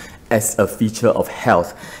important as a feature of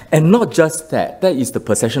health. And not just that is the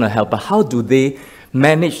perception of health, but how do they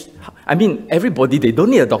manage? I mean, everybody, they don't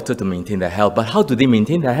need a doctor to maintain their health, but how do they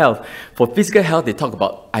maintain their health? For physical health, they talk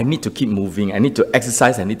about, I need to keep moving, I need to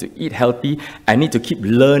exercise, I need to eat healthy, I need to keep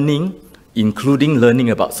learning, including learning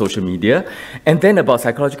about social media. And then about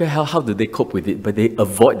psychological health, how do they cope with it? But they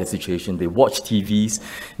avoid the situation. They watch TVs,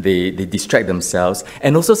 they distract themselves.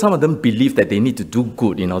 And also some of them believe that they need to do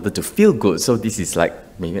good in order to feel good. So this is like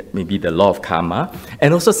maybe the law of karma.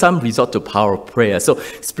 And also some resort to power of prayer. So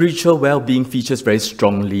spiritual well-being features very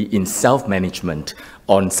strongly in self-management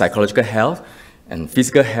on psychological health and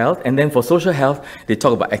physical health. And then for social health, they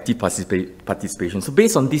talk about active participation. So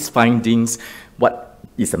based on these findings, what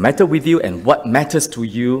is the matter with you and what matters to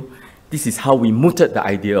you, this is how we mooted the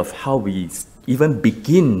idea of how we even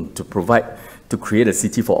begin to create a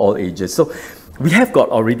city for all ages. So we have got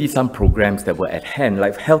already some programs that were at hand,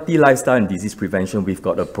 like healthy lifestyle and disease prevention. We've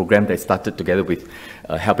got a program that started together with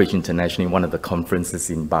HelpAge International in one of the conferences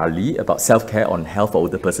in Bali about self-care on health for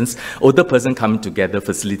older persons. Older person coming together,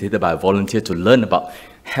 facilitated by a volunteer to learn about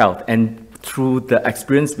health. And through the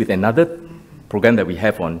experience with another program that we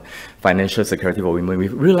have on financial security for women, we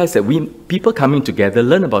realized that people coming together,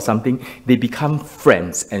 learn about something, they become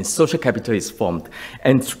friends and social capital is formed.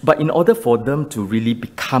 But in order for them to really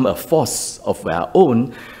become a force of their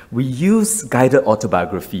own, we use guided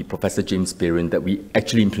autobiography, Professor James Barron, that we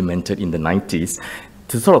actually implemented in the 90s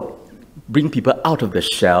to sort of bring people out of the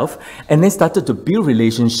shelf, and then started to build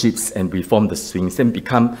relationships, and we formed the swings and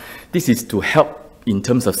this is to help in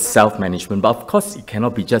terms of self-management. But of course, it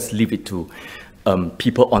cannot be just leave it to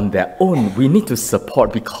people on their own. We need to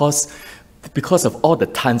support because of all the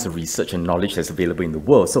tons of research and knowledge that's available in the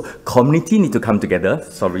world. So community need to come together.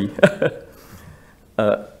 Sorry.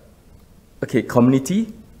 Okay,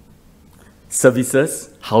 community,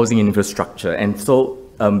 services, housing and infrastructure. And so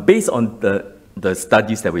based on the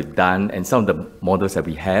studies that we've done and some of the models that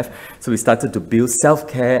we have, so we started to build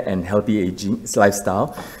self-care and healthy aging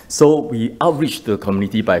lifestyle. So we outreach to the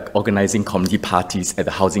community by organizing community parties at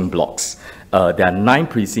the housing blocks. There are 9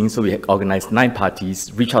 precincts, so we organized 9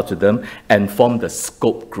 parties, reach out to them, and form the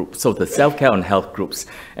scope group. So the self-care and health groups.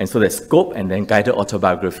 And so there's scope and then guided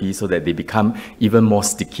autobiography so that they become even more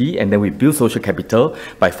sticky. And then we build social capital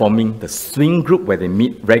by forming the swing group where they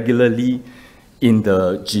meet regularly in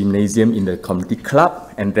the gymnasium, in the community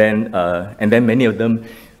club. And then many of them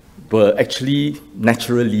were actually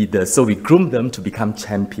natural leaders. So we groomed them to become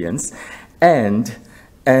champions. And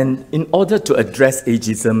in order to address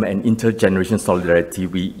ageism and intergenerational solidarity,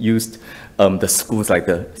 we used the schools like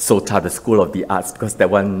the SOTA, the School of the Arts, because that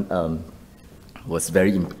one was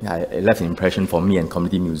it left an impression for me, and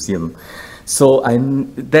Community Museum. So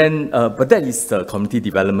but that is the community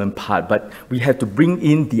development part, but we have to bring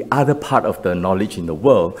in the other part of the knowledge in the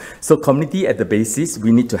world. So community at the basis,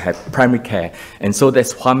 we need to have primary care. And so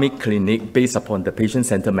there's Hwame Clinic based upon the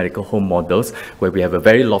patient-centered medical home models, where we have a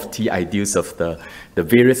very lofty ideals of the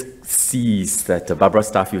various C's that Barbara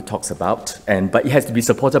Starfield talks about. But it has to be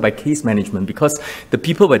supported by case management, because the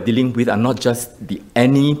people we're dealing with are not just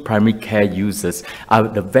any primary care users, are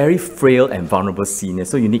the very frail and vulnerable seniors.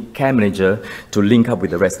 So you need care manager to link up with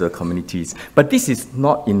the rest of the communities. But this is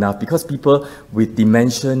not enough, because people with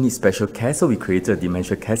dementia need special care, so we created a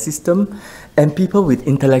dementia care system. And people with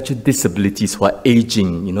intellectual disabilities who are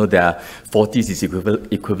aging, their 40s is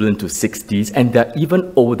equivalent to 60s, and they're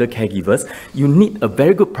even older caregivers, you need a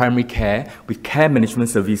very good primary care with care management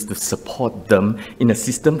service to support them in a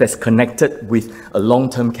system that's connected with a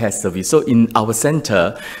long-term care service. So in our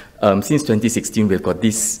center, since 2016, we've got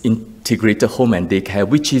this integrated home and daycare,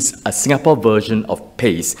 which is a Singapore version of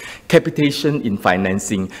PACE, capitation in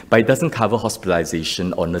financing, but it doesn't cover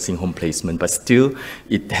hospitalization or nursing home placement, but still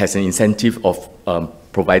it has an incentive of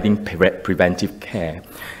providing preventive care.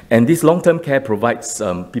 And this long-term care provides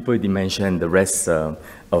people with dementia and the rest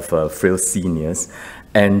of frail seniors.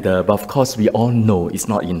 But of course, we all know it's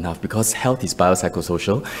not enough, because health is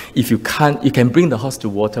biopsychosocial. If you can bring the horse to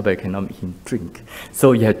water, but you cannot make him drink.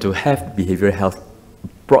 So you have to have behavioral health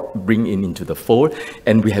bring into the fold.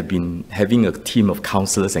 And we have been having a team of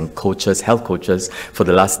counselors and coaches, health coaches, for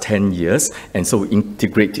the last 10 years. And so we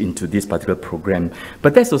integrate into this particular program.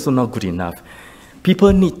 But that's also not good enough.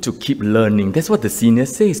 People need to keep learning. That's what the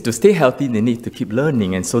seniors say, is to stay healthy, they need to keep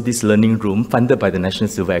learning. And so this learning room, funded by the National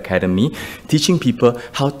Silver Academy, teaching people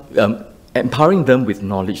how, empowering them with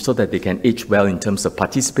knowledge so that they can age well in terms of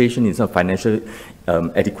participation, in terms of financial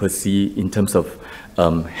adequacy, in terms of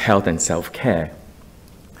health and self-care.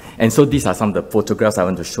 And so these are some of the photographs I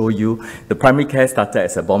want to show you. The primary care started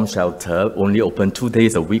as a bomb shelter, only open 2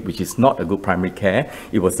 days a week, which is not a good primary care.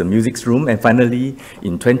 It was the music room. And finally,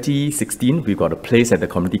 in 2016, we got a place at the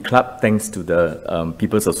community club, thanks to the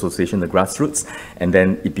People's Association, the grassroots. And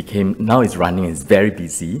then it became, now it's running, it's very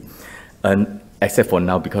busy. And except for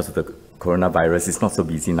now, because of the coronavirus, it's not so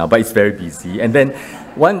busy now, but it's very busy. And then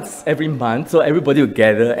once every month, so everybody will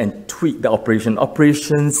gather and tweak the operation.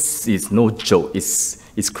 Operations is no joke.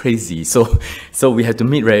 It's crazy. So we have to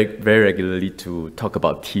meet very regularly to talk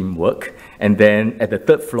about teamwork. And then at the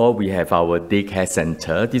 3rd floor, we have our daycare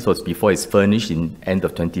center. This was before it's furnished in end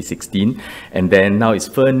of 2016. And then now it's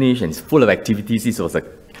furnished and it's full of activities. This was a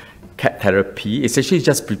cat therapy. It's actually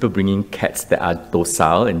just people bringing cats that are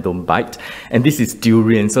docile and don't bite. And this is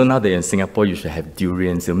durian. So now that you're in Singapore, you should have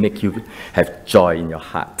durians. It'll make you have joy in your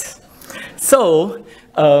heart. So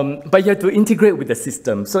But you have to integrate with the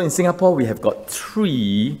system. So in Singapore, we have got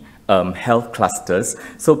 3 health clusters.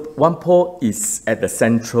 So one pole is at the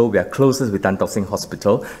central. We are closest with Tan Tock Seng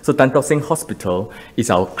Hospital. So Tan Tock Seng Hospital is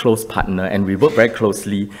our close partner, and we work very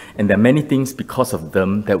closely. And there are many things because of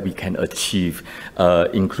them that we can achieve,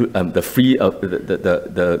 include the free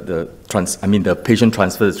the patient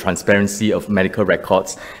transfer, the transparency of medical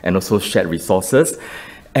records, and also shared resources.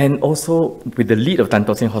 And also with the lead of Tan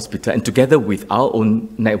Tock Seng Hospital, and together with our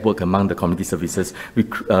own network among the community services, we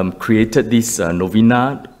created this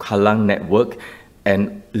Novena Kallang network,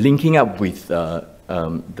 and linking up with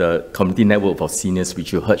the community network of seniors,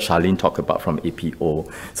 which you heard Charlene talk about from APO.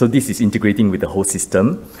 So this is integrating with the whole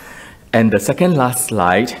system. And the second last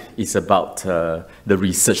slide is about the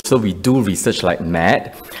research. So we do research like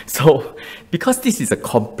mad. So because this is a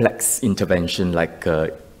complex intervention, like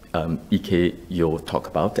EK Yo talk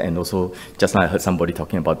about, and also just now I heard somebody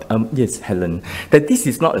talking about, yes, Helen, that this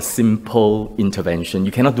is not a simple intervention.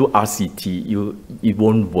 You cannot do RCT, it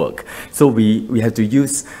won't work. So we have to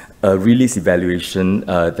use a release evaluation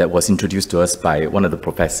that was introduced to us by one of the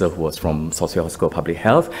professors who was from Social School of Public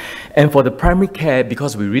Health. And for the primary care,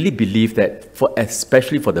 because we really believe that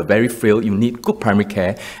especially for the very frail, you need good primary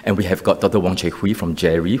care. And we have got Dr. Wong Cheh Hui from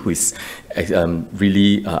Jerry, who is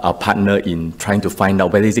really our partner in trying to find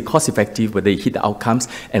out whether is it cost effective, whether it hit the outcomes,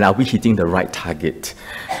 and are we hitting the right target.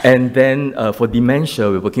 And then for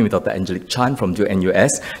dementia, we're working with Dr. Angelique Chan from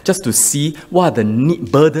NUS, just to see what are the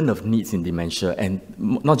burden of needs in dementia, and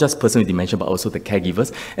not just person with dementia, but also the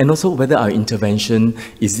caregivers, and also whether our intervention,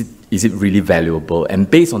 is it really valuable? And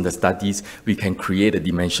based on the studies, we can create a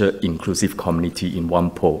dementia inclusive community in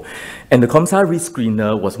one pole. And the ComSA Risk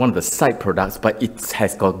Screener was one of the side products, but it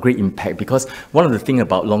has got great impact, because one of the things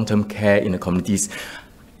about long-term care in the communities,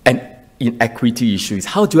 and inequity issue is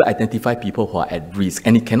how do you identify people who are at risk?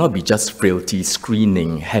 And it cannot be just frailty,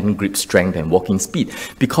 screening, hand grip strength, and walking speed.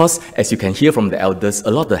 Because as you can hear from the elders,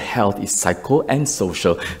 a lot of the health is psycho and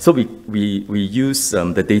social. So we use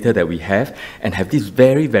the data that we have and have this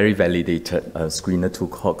very, very validated screener tool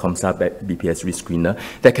called ComSA BPS Risk Screener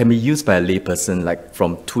that can be used by a layperson, like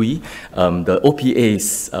from TUI, the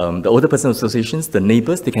OPAs, the Older Person Associations, the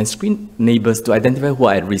neighbors. They can screen neighbors to identify who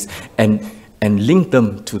are at risk and link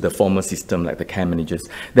them to the former system, like the care managers.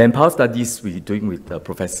 The Empower studies we're doing with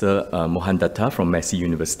Professor Mohan Datta from Massey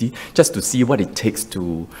University, just to see what it takes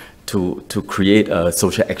to create a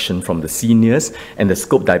social action from the seniors. And the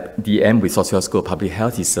scope DM with Social School of Public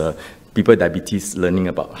Health is people with diabetes learning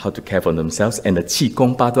about how to care for themselves. And the Qi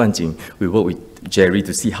Gong Ba Duan Jing, we work with Jerry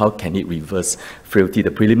to see how can it reverse frailty.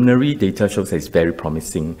 The preliminary data shows that it's very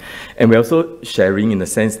promising. And we're also sharing in the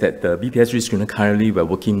sense that the BPS Risk Screener, currently we're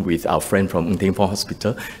working with our friend from Ng Teng Fong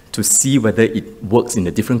Hospital to see whether it works in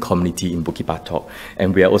a different community in Bukit Batok.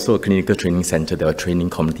 And we are also a clinical training center that are training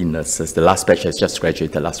community nurses. The last batch has just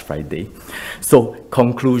graduated last Friday. So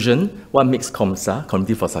conclusion, what makes ComSA,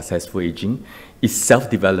 Community for Successful Aging, is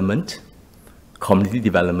self-development, community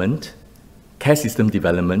development, care system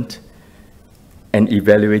development, and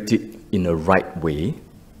evaluate it in the right way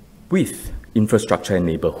with infrastructure and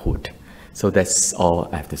neighborhood. So that's all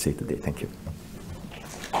I have to say today. Thank you.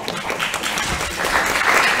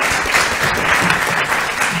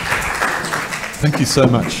 Thank you so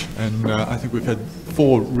much. And I think we've had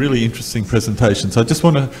 4 really interesting presentations. I just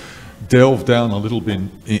want to delve down a little bit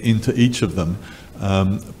into each of them,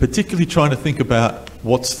 particularly trying to think about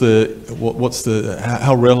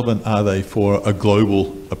how relevant are they for a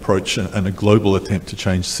global approach and a global attempt to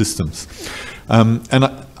change systems. And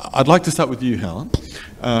I'd like to start with you, Helen.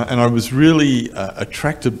 And I was really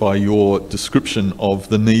attracted by your description of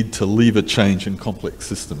the need to lever change in complex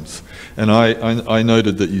systems. And I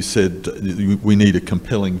noted that you said we need a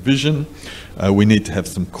compelling vision, we need to have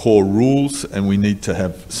some core rules, and we need to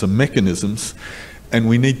have some mechanisms, and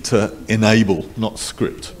we need to enable, not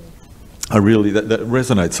script. That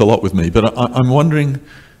resonates a lot with me, but I'm wondering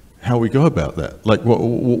how we go about that. Like,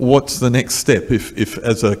 what's the next step if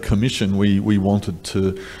as a commission we wanted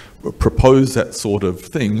to propose that sort of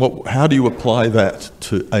thing? How do you apply that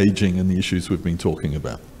to ageing and the issues we've been talking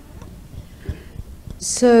about?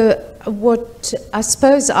 So I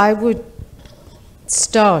suppose I would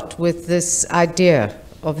start with this idea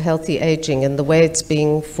of healthy aging and the way it's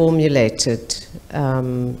being formulated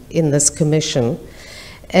in this commission,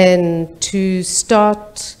 and to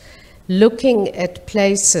start looking at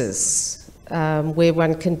places where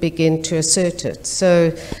one can begin to assert it.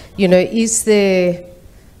 So, is there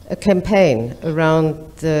a campaign around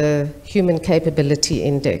the Human Capability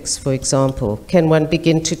Index, for example? Can one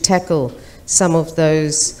begin to tackle some of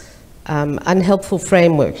those unhelpful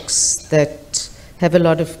frameworks that have a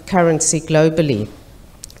lot of currency globally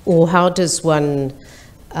or how does one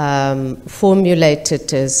formulate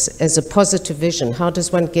it as a positive vision? How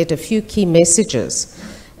does one get a few key messages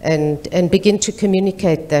and begin to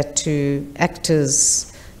communicate that to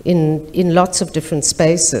actors in lots of different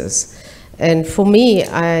spaces? And for me,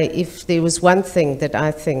 if there was one thing that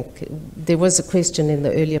I think, there was a question in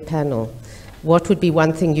the earlier panel, what would be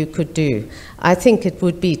one thing you could do? I think it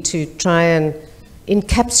would be to try and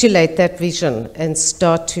encapsulate that vision and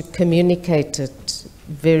start to communicate it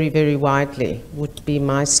very, very widely, would be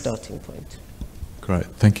my starting point. Great,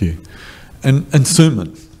 thank you. And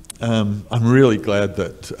Suman, I'm really glad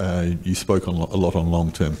that you spoke a lot on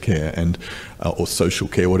long-term care and or social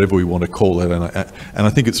care, whatever we want to call it. And I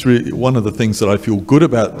think it's really one of the things that I feel good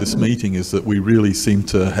about this meeting is that we really seem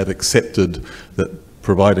to have accepted that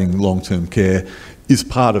providing long-term care is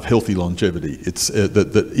part of healthy longevity. It's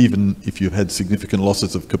that even if you've had significant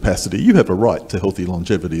losses of capacity, you have a right to healthy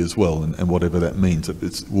longevity as well, and whatever that means,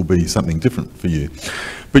 it will be something different for you.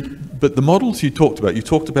 But the models you talked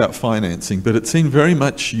about financing, but it seemed very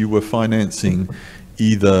much you were financing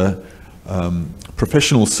either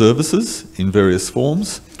professional services in various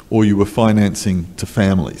forms, or you were financing to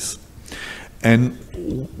families. And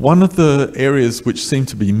one of the areas which seemed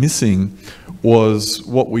to be missing was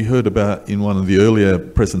what we heard about in one of the earlier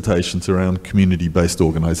presentations around community-based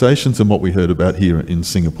organisations and what we heard about here in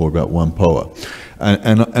Singapore about One Poa.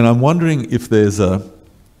 And I'm wondering if there's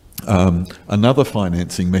another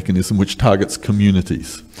financing mechanism which targets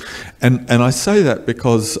communities. And I say that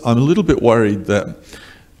because I'm a little bit worried that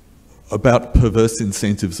about perverse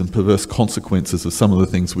incentives and perverse consequences of some of the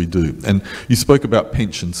things we do. And you spoke about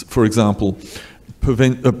pensions. For example,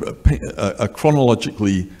 a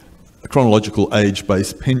chronological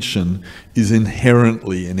age-based pension is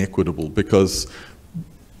inherently inequitable because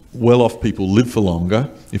well-off people live for longer.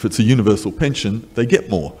 If it's a universal pension, they get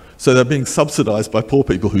more. So they're being subsidised by poor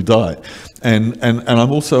people who die. And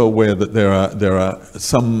I'm also aware that there are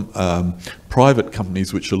some private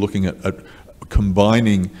companies which are looking at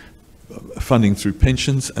combining funding through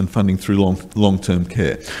pensions and funding through long-term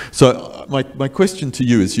care. So my question to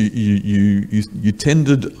you is, you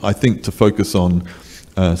tended, I think, to focus on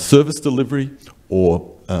service delivery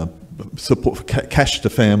or support for cash to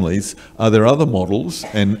families. Are there other models,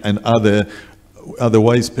 and are there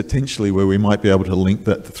ways potentially where we might be able to link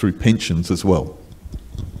that through pensions as well?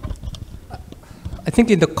 I think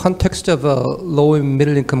in the context of low and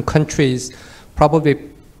middle income countries, probably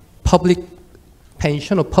public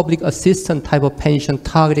pension or public assistance type of pension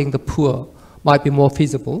targeting the poor might be more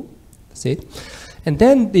feasible. See? And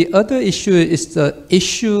then the other issue is the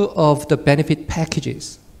issue of the benefit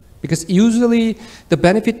packages. Because usually the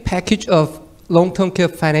benefit package of long-term care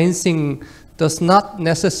financing does not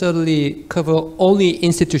necessarily cover only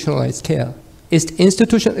institutionalized care. It's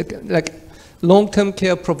like long-term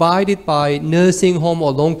care provided by nursing home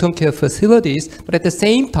or long-term care facilities, but at the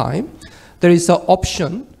same time, there is an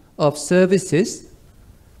option of services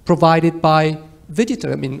provided by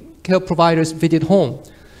care providers visit home.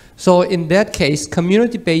 So in that case,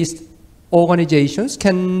 community-based organizations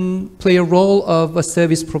can play a role of a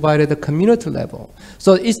service provider at the community level.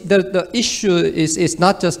 So the issue is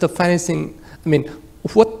not just the financing,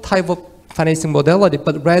 what type of financing modality,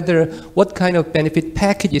 but rather what kind of benefit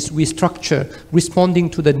packages we structure responding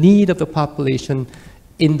to the need of the population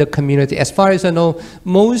in the community. As far as I know,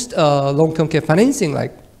 most long-term care financing,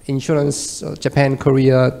 like insurance, Japan,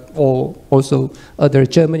 Korea, or also other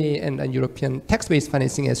Germany and European tax-based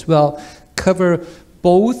financing as well, cover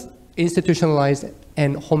both institutionalized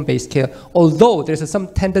and home-based care, although there's some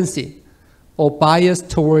tendency or bias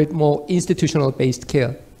toward more institutional-based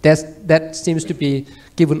care. That seems to be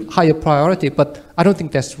given higher priority, but I don't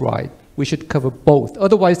think that's right. We should cover both.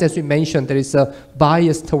 Otherwise, as we mentioned, there is a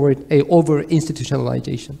bias toward a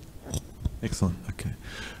over-institutionalization. Excellent, okay.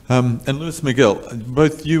 And Luis Miguel,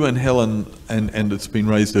 both you and Helen, and it's been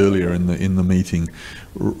raised earlier in the meeting,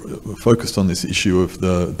 focused on this issue of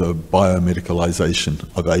the biomedicalization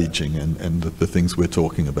of aging and the things we're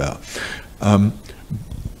talking about.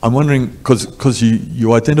 I'm wondering, because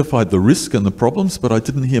you identified the risk and the problems, but I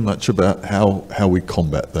didn't hear much about how we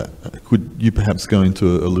combat that. Could you perhaps go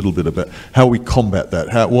into a little bit about how we combat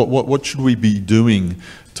that? What should we be doing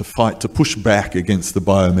to push back against the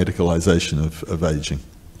biomedicalization of aging?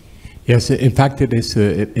 Yes, in fact, it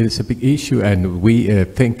is a big issue, and we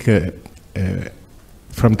think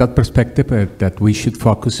from that perspective that we should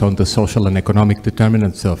focus on the social and economic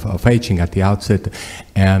determinants of aging at the outset.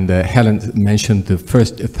 And Helen mentioned the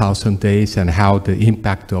first 1,000 days and how the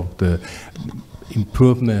impact of the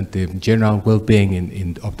improvement in general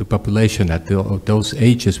well-being of the population at those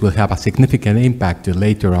ages will have a significant impact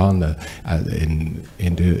later on in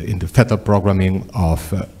the federal programming of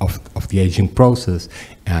the aging process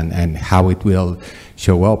and how it will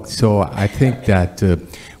show up. So I think that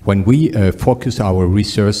when we focus our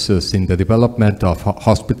resources in the development of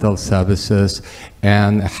hospital services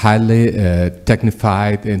and highly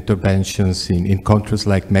technified interventions in countries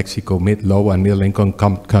like Mexico, low and middle-income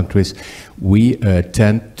countries, we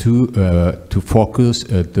tend to focus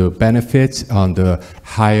the benefits on the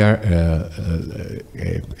higher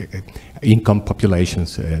income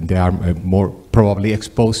populations. They are more probably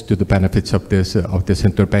exposed to the benefits of these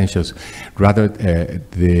interventions. Rather,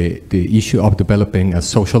 the issue of developing a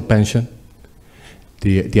social pension,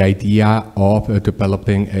 the idea of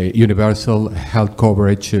developing a universal health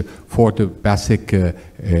coverage for the basic,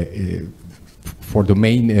 for the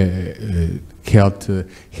main health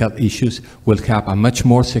issues will have a much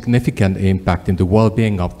more significant impact in the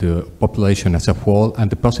well-being of the population as a whole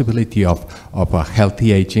and the possibility of a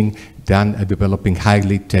healthy aging than developing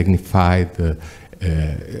highly technified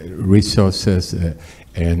resources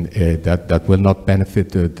and that will not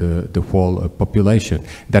benefit the whole population.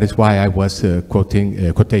 That is why I was quoting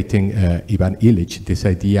Ivan Illich, this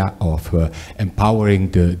idea of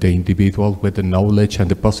empowering the individual with the knowledge and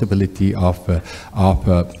the possibility of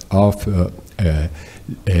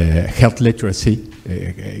health literacy,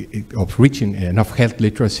 of reaching enough health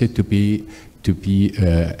literacy to be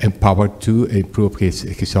empowered to improve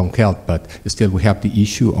his own health. But still we have the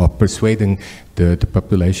issue of persuading the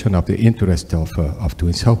population of the interest of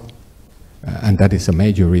doing so. And that is a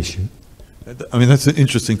major issue. I mean, that's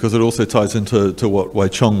interesting because it also ties into what Wei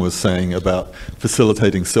Chong was saying about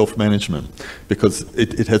facilitating self-management, because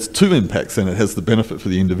it has two impacts, and it has the benefit for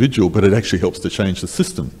the individual, but it actually helps to change the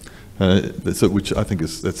system. Which I think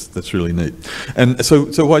that's really neat. And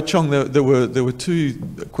so Wei Chong, there were two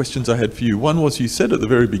questions I had for you. One was, you said at the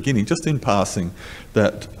very beginning, just in passing,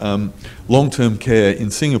 that long-term care in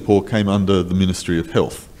Singapore came under the Ministry of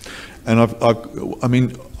Health. And I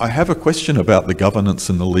mean, I have a question about the governance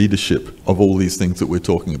and the leadership of all these things that we're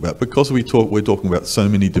talking about, because we're talking about so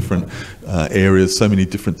many different areas, so many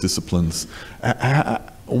different disciplines.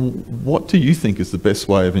 What do you think is the best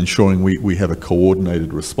way of ensuring we have a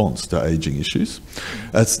coordinated response to ageing issues?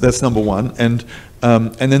 That's number one. And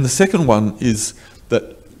then the second one is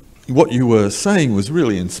that what you were saying was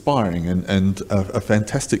really inspiring and a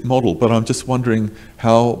fantastic model, but I'm just wondering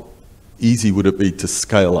how easy would it be to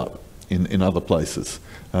scale up in other places?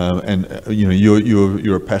 And you know,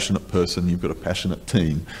 you're a passionate person, you've got a passionate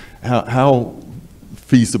team. How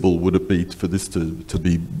feasible would it be for this to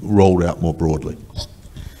be rolled out more broadly?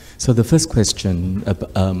 So the first question,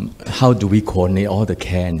 how do we coordinate all the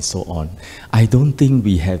care and so on? I don't think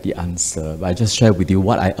we have the answer, but I just share with you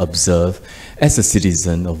what I observe as a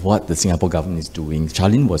citizen of what the Singapore government is doing.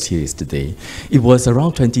 Charlene was here yesterday. It was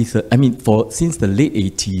around 2013, I mean, since the late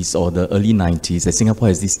 80s or the early 90s, that Singapore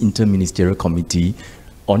has this interministerial committee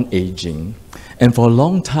on aging. And for a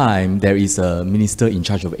long time, there is a minister in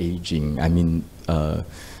charge of aging. I mean,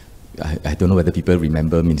 I don't know whether people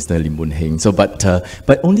remember Minister Lim Boon Heng. So, but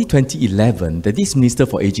only 2011 that this Minister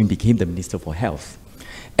for Aging became the Minister for Health,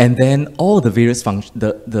 and then all the various functions,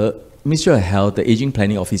 the Ministry of Health, the Aging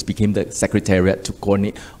Planning Office became the Secretariat to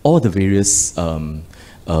coordinate all the various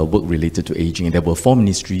work related to aging. And there were 4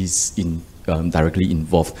 ministries directly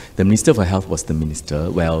involved. The Minister for Health was the minister.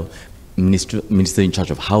 Well, Minister in charge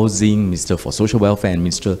of Housing, Minister for Social Welfare, and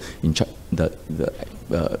Minister in charge, the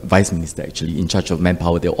Vice Minister actually in charge of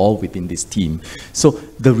Manpower. They're all within this team. So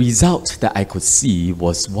the result that I could see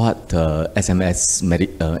was what SMS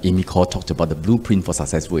Amy Kaur talked about, the blueprint for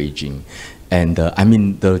successful aging. And I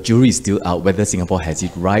mean, the jury is still out whether Singapore has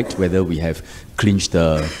it right, whether we have clinched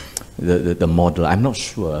the model. I'm not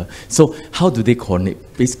sure. So how do they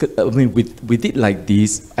coordinate? Basically, I mean, with it like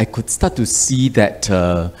this, I could start to see that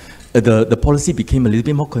the policy became a little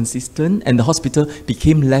bit more consistent, and the hospital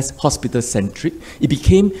became less hospital-centric. It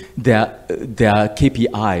became their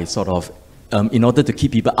KPI, sort of, in order to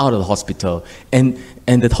keep people out of the hospital. And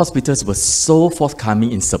the hospitals were so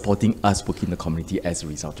forthcoming in supporting us working in the community as a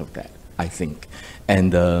result of that, I think.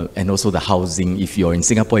 And also the housing. If you're in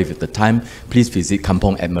Singapore, if you have the time, please visit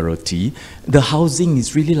Kampong Admiralty. The housing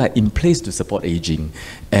is really like in place to support aging,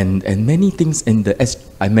 and many things in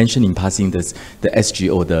I mentioned in passing this, the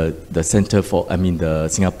SGO, the Center for, I mean, the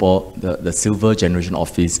Singapore, the Silver Generation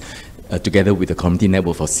Office. together with the community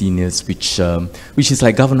network for seniors, which is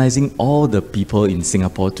like galvanizing all the people in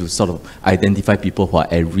Singapore to sort of identify people who are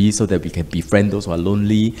at risk so that we can befriend those who are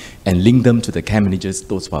lonely and link them to the care managers,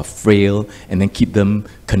 those who are frail, and then keep them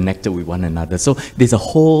connected with one another. So there's a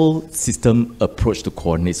whole system approach to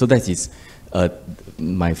coordinate. So that is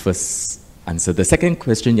my first answer. The second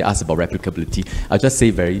question you asked about replicability, I'll just say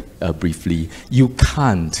very briefly, you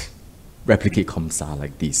can't replicate COMSA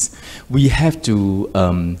like this. We have to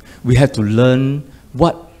learn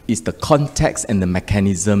what is the context and the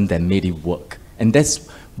mechanism that made it work. And that's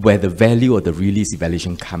where the value of the release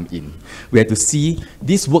evaluation come in. We have to see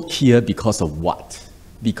this work here because of what?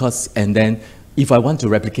 And then if I want to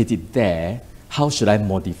replicate it there, how should I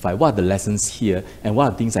modify? What are the lessons here? And what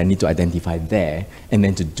are the things I need to identify there and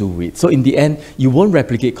then to do it? So in the end, you won't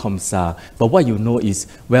replicate COMSA, but what you know is,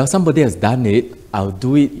 well, somebody has done it, I'll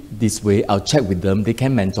do it this way, I'll check with them, they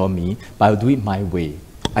can mentor me, but I'll do it my way.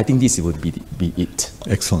 I think this would be it.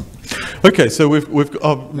 Excellent. Okay, so we've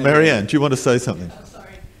got, Marianne, do you want to say something? I'm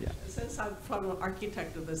sorry. Yeah. Since I'm from an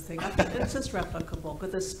architect of this thing, I think it's just replicable,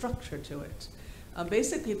 but there's structure to it.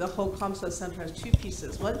 Basically, the whole COMSA center has two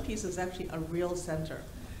pieces. One piece is actually a real center.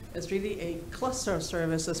 It's really a cluster of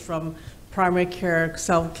services from primary care,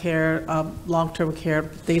 self-care, long-term care,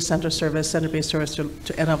 day center service, center-based service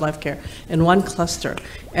to end-of-life care in one cluster.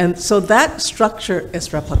 And so that structure is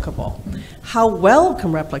replicable. How well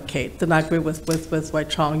can replicate, then I agree with Wai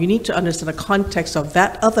Chong. You need to understand the context of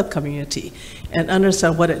that other community and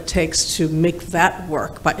understand what it takes to make that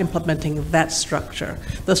work by implementing that structure.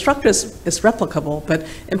 The structure is replicable, but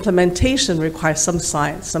implementation requires some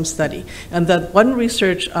science, some study. And that one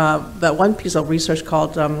research, that one piece of research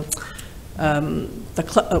called,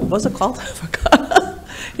 what's it called? I forgot.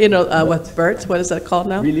 You know, with BERT, what is that called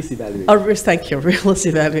now? Release evaluation. Oh, thank you, release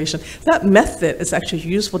evaluation. That method is actually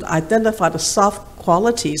useful to identify the soft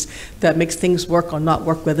qualities that makes things work or not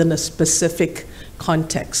work within a specific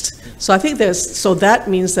context. So I think so that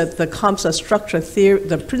means that the COMSA structure theory,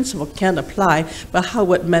 the principle can apply, but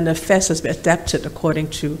how it manifests has been adapted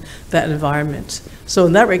according to that environment. So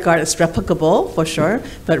in that regard, it's replicable for sure,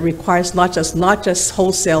 but it requires not just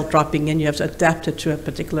wholesale dropping in, you have to adapt it to a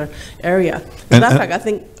particular area. In fact, I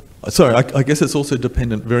think. Sorry, I guess it's also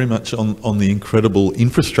dependent very much on the incredible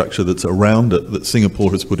infrastructure that's around it that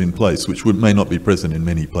Singapore has put in place, which may not be present in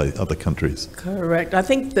many other countries. Correct. I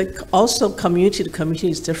think that also community to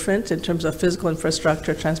community is different in terms of physical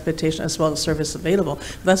infrastructure, transportation, as well as service available.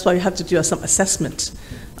 That's why you have to do some assessment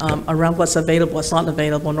around what's available, what's not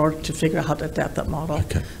available in order to figure out how to adapt that model.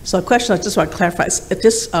 Okay. So a question I just want to clarify, it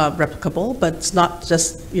is replicable, but it's not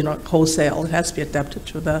just wholesale. It has to be adapted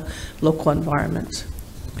to the local environment.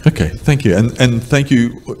 Okay, thank you. And thank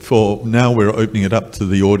you for, now we're opening it up to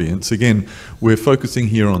the audience. Again, we're focusing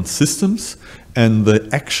here on systems and the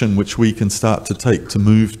action which we can start to take to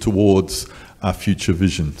move towards our future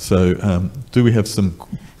vision. So do we have some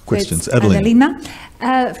questions? So Adelina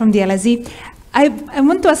from the LSE. I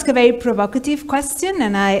want to ask a very provocative question,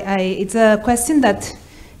 and it's a question that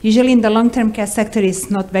usually in the long-term care sector is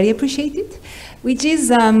not very appreciated, which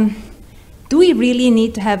is, do we really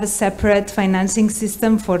need to have a separate financing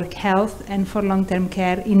system for health and for long-term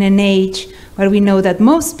care in an age where we know that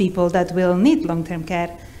most people that will need long-term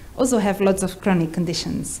care also have lots of chronic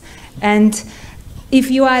conditions? And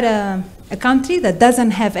if you are a country that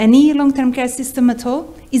doesn't have any long-term care system at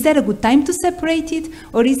all, is that a good time to separate it?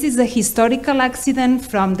 Or is this a historical accident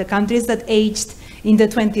from the countries that aged in the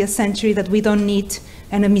 20th century that we don't need,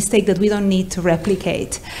 and a mistake that we don't need to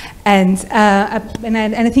replicate? And I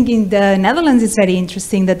think in the Netherlands it's very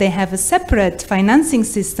interesting that they have a separate financing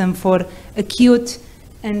system for acute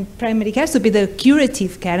and primary care, so be the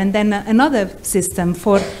curative care, and then another system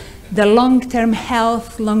for the long-term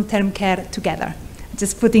health, long-term care together.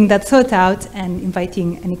 Just putting that thought out and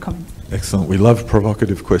inviting any comments. Excellent. We love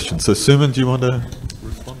provocative questions. So Suman, do you want to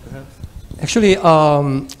respond perhaps? Actually,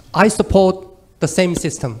 I support the same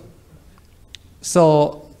system.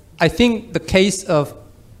 So I think the case of,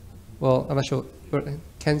 well, I'm not sure,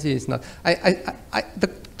 Kenzie is not.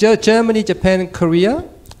 Germany, Japan, Korea,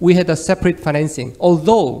 we had a separate financing,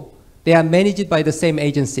 although they are managed by the same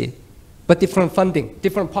agency, but different funding,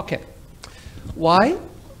 different pocket. Why?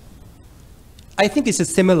 I think this is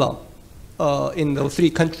similar in those three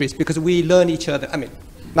countries because we learn each other. I mean,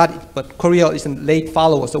 but Korea is a late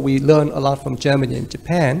follower, so we learn a lot from Germany and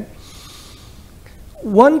Japan.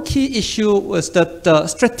 One key issue was that the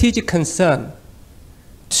strategic concern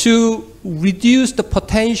to reduce the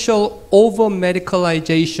potential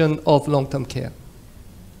over-medicalization of long-term care.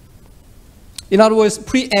 In other words,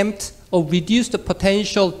 preempt or reduce the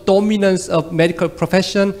potential dominance of medical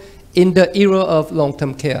profession in the era of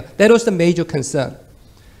long-term care. That was the major concern.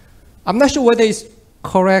 I'm not sure whether it's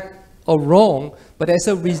correct or wrong, but as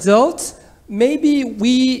a result, maybe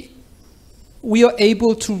we are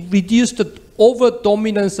able to reduce the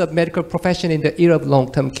over-dominance of medical profession in the era of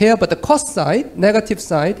long-term care, but the cost side, negative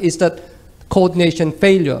side, is that coordination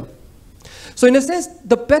failure. So in a sense,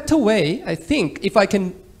 the better way, I think, if I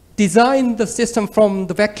can design the system from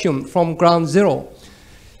the vacuum, from ground zero,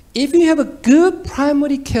 if you have a good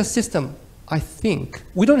primary care system, I think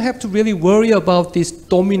we don't have to really worry about this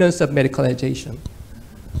dominance of medicalization.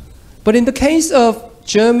 But in the case of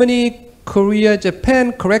Germany, Korea,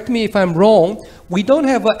 Japan, correct me if I'm wrong, we don't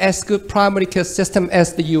have as good primary care system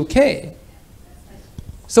as the UK.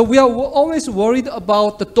 So we are always worried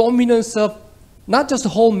about the dominance of not just the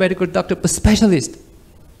whole medical doctor, but specialist.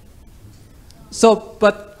 So,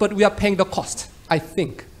 but we are paying the cost, I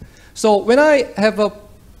think. So when I have a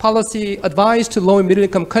policy advice to low and middle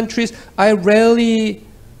income countries, I rarely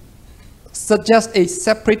suggest a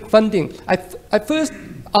separate funding. I first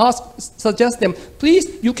suggest them, please,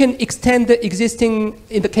 you can extend the existing,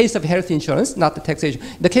 in the case of health insurance, not the taxation.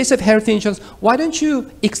 In the case of health insurance, why don't you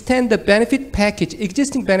extend the benefit package,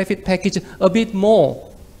 existing benefit package, a bit more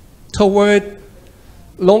toward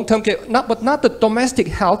long-term care, but not the domestic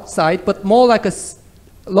health side, but more like a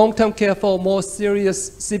long-term care for more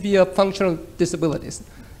serious, severe functional disabilities.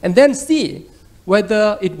 And then see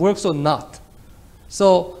whether it works or not.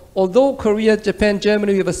 So although Korea, Japan,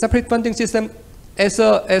 Germany, we have a separate funding system, as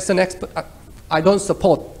an expert, I don't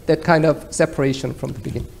support that kind of separation from the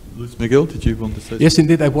beginning. Luis Miguel, did you want to say something? Yes,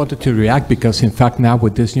 indeed, I wanted to react because, in fact, now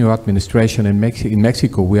with this new administration in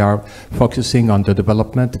Mexico, we are focusing on the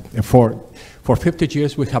development. For 50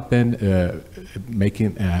 years, we have been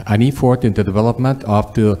making an effort in the development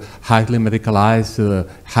of the highly medicalized,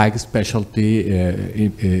 high specialty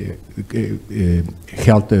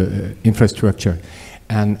health infrastructure.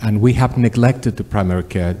 And we have neglected the primary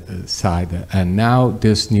care side. And now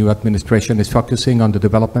this new administration is focusing on the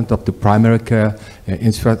development of the primary care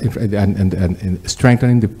and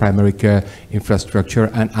strengthening the primary care infrastructure.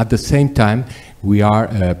 And at the same time, we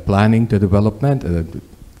are planning the development.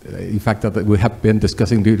 In fact, we have been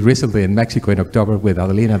discussing recently in Mexico in October with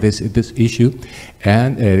Adelina this issue,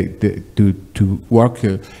 and to work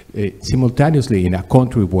simultaneously in a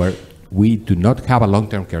country where we do not have a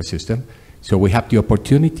long-term care system. So we have the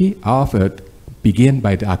opportunity of begin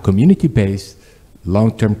by a community-based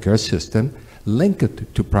long-term care system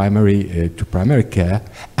linked to primary care,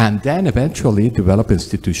 and then eventually develop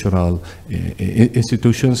institutions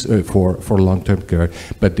for long-term care.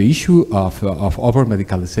 But the issue of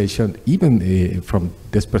over-medicalization, even from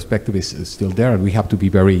this perspective, is still there, and we have to be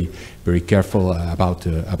very, very careful about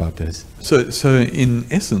this. So in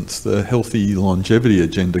essence, the healthy longevity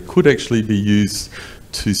agenda could actually be used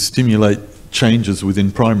to stimulate changes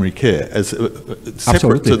within primary care as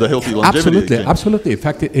separate to the healthy longevity agenda. Absolutely. In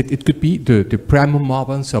fact, it could be the prime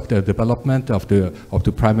movements of the development of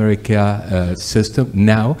the primary care system.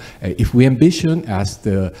 Now, if we envision as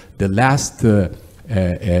the last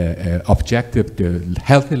objective the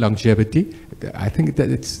healthy longevity, I think that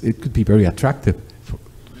it could be very attractive.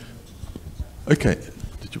 Okay.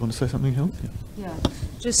 Did you want to say something, Helen? Yeah.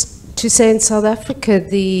 Just to say, in South Africa,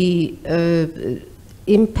 the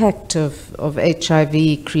impact of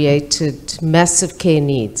HIV created massive care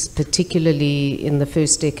needs, particularly in the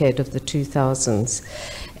first decade of the 2000s.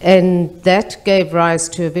 And that gave rise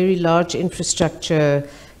to a very large infrastructure,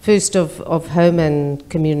 first of home and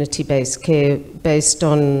community-based care based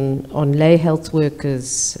on lay health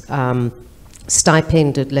workers,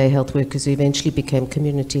 stipended lay health workers who eventually became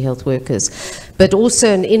community health workers, but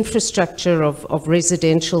also an infrastructure of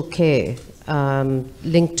residential care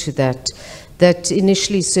linked to that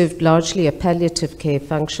initially served largely a palliative care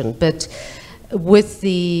function, but with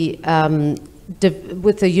the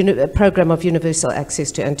program of universal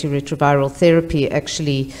access to antiretroviral therapy,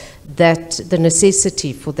 actually the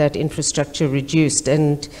necessity for that infrastructure reduced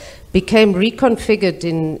and became reconfigured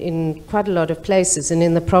in quite a lot of places. And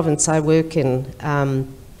in the province I work in,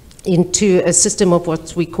 into a system of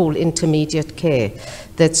what we call intermediate care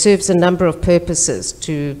that serves a number of purposes: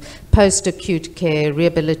 to post-acute care,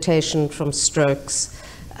 rehabilitation from strokes.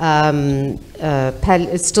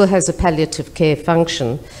 It still has a palliative care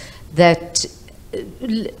function that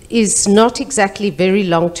is not exactly very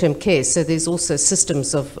long-term care. So there's also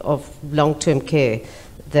systems of long-term care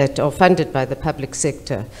that are funded by the public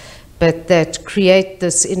sector, but that create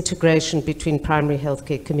this integration between primary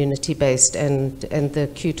healthcare, community-based, and the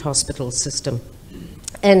acute hospital system.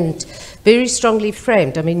 and very strongly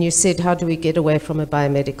framed. I mean, you said, how do we get away from a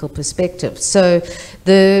biomedical perspective? So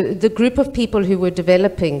the group of people who were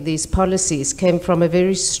developing these policies came from a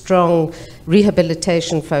very strong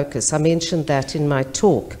rehabilitation focus. I mentioned that in my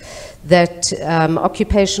talk, that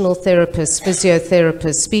occupational therapists,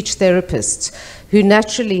 physiotherapists, speech therapists, who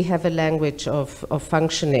naturally have a language of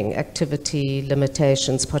functioning, activity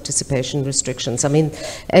limitations, participation restrictions. I mean,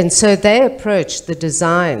 and so they approached the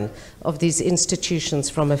design of these institutions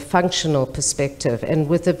from a functional perspective and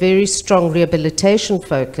with a very strong rehabilitation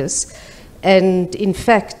focus, and in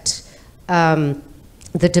fact,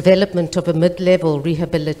 the development of a mid-level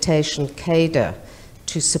rehabilitation cadre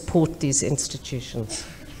to support these institutions.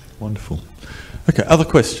 Wonderful. Okay, other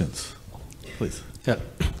questions, please. Yeah,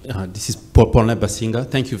 this is Paulin Basinga.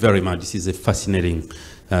 Thank you very much. This is a fascinating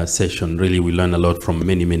session. Really, we learn a lot from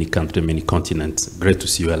many, many countries, many continents. Great to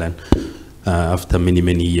see you, Helen, after many,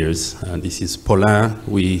 many years. This is Paulin.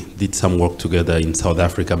 We did some work together in South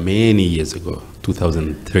Africa many years ago,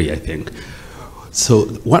 2003, I think. So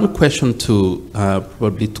one question to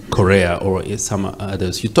probably to Korea or some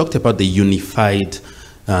others. You talked about the unified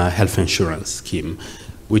health insurance scheme,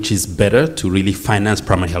 which is better to really finance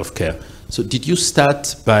primary health care. So did you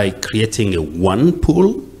start by creating a one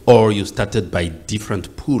pool, or you started by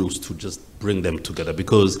different pools to just bring them together?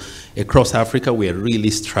 Because across Africa, we are really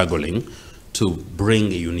struggling to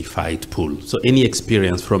bring a unified pool. So any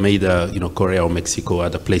experience from either Korea or Mexico or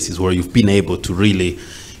other places where you've been able to really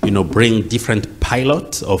bring different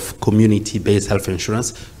pilots of community-based health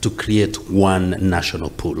insurance to create one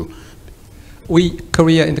national pool?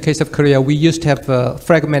 In the case of Korea, we used to have a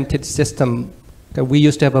fragmented system. We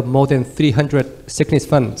used to have more than 300 sickness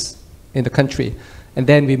funds in the country, and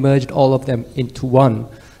then we merged all of them into one.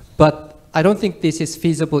 But I don't think this is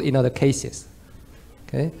feasible in other cases.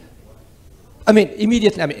 Okay, I mean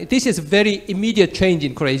immediately. This is a very immediate change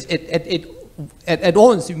in Korea. At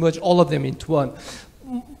once we merge all of them into one.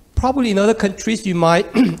 Probably in other countries you might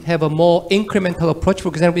have a more incremental approach. For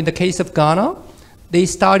example, in the case of Ghana, they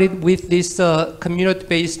started with this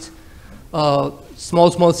community-based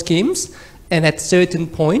small schemes. And at a certain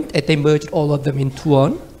point, they merged all of them into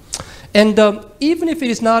one. And even if it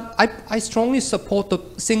is not, I strongly support the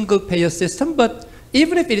single payer system, but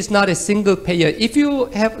even if it is not a single payer, if you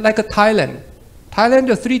have like a Thailand,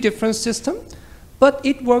 there are 3 different systems, but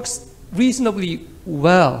it works reasonably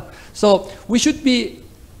well. So we should be,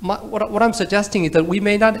 what I'm suggesting is that we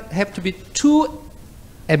may not have to be too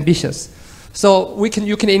ambitious. So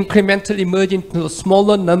you can incrementally merge into a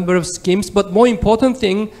smaller number of schemes, but more important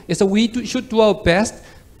thing is that we should do our best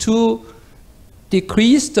to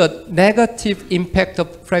decrease the negative impact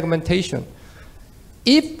of fragmentation.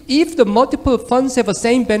 If the multiple funds have the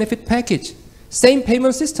same benefit package, same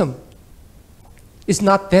payment system, it's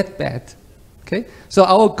not that bad. Okay? So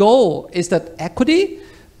our goal is that equity,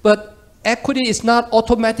 but equity is not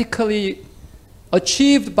automatically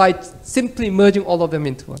achieved by simply merging all of them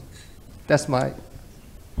into one. That's my...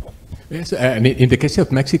 Yes, and in the case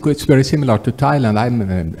of Mexico, it's very similar to Thailand.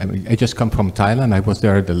 I just come from Thailand. I was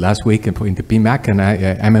there the last week in the PMAC, and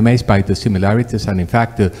I'm amazed by the similarities. And in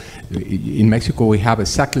fact, in Mexico, we have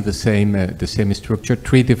exactly the same structure,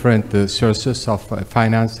 3 different sources of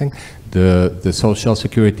financing: the social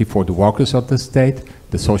security for the workers of the state,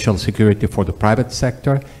 the social security for the private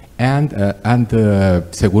sector, and the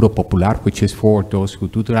Seguro Popular, which is for those who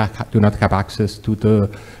do not have access to the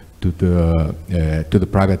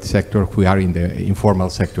private sector, who are in the informal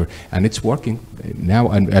sector, and it's working now,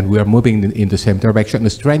 and we are moving in the same direction,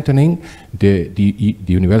 strengthening the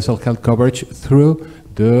universal health coverage through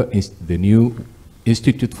the new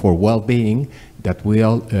Institute for Well-being that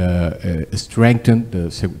will strengthen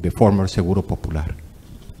the former Seguro Popular.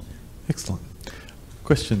 Excellent.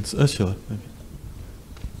 Questions, Ursula? Maybe.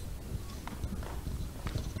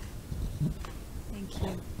 Thank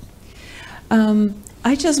you.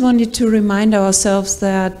 I just wanted to remind ourselves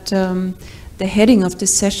that the heading of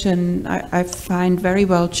this session I find very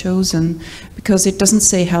well chosen, because it doesn't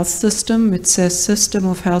say health system, it says system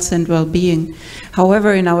of health and well-being.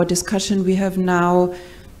 However, in our discussion we have now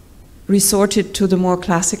resorted to the more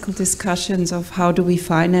classical discussions of how do we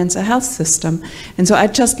finance a health system. And so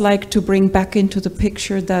I'd just like to bring back into the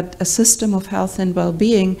picture that a system of health and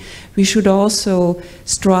well-being, we should also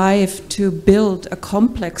strive to build a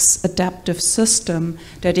complex adaptive system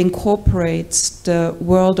that incorporates the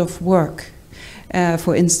world of work,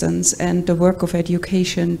 for instance, and the work of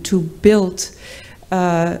education to build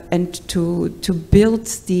and to build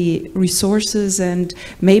the resources and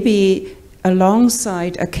maybe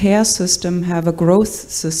alongside a care system, have a growth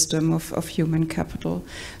system of human capital.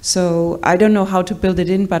 So I don't know how to build it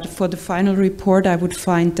in, but for the final report, I would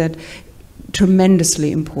find that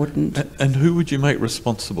tremendously important. And who would you make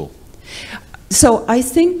responsible? So I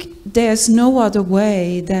think there's no other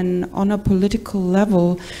way than on a political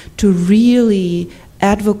level to really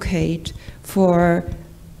advocate for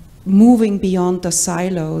moving beyond the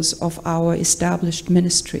silos of our established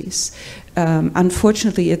ministries.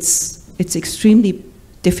 Unfortunately, it's extremely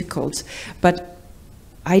difficult, but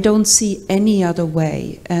I don't see any other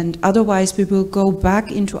way, and otherwise we will go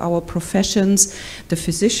back into our professions, the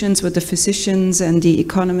physicians with the physicians and the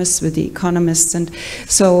economists with the economists. And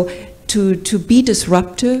so to be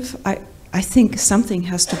disruptive, I think something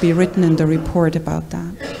has to be written in the report about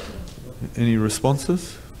that. Any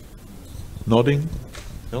responses? Nodding?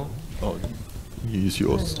 No? Oh, you use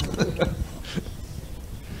yours.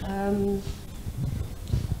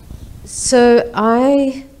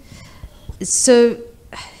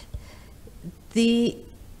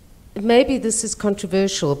 Maybe this is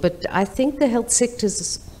controversial, but I think the health sector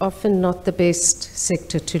is often not the best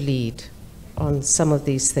sector to lead on some of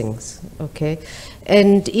these things, okay?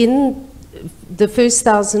 And in the first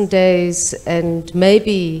 1,000 days, and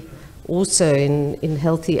maybe also in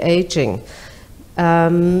healthy aging,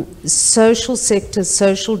 social sector,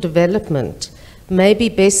 social development may be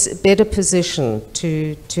better positioned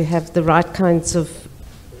to have the right kinds of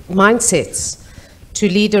mindsets to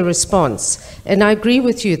lead a response. And I agree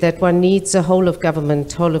with you that one needs a whole of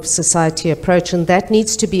government, whole of society approach, and that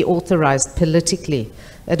needs to be authorized politically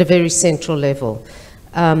at a very central level.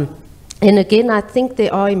 And again, I think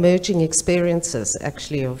there are emerging experiences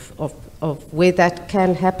actually of where that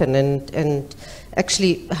can happen, and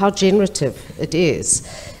actually how generative it is.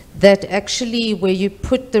 That actually where you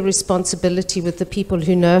put the responsibility with the people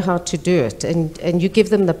who know how to do it, and you give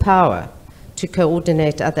them the power to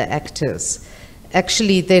coordinate other actors,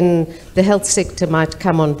 actually then the health sector might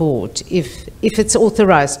come on board if it's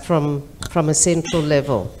authorized from a central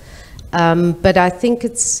level. But I think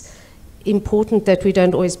it's important that we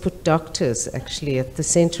don't always put doctors actually at the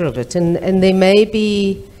center of it. And there may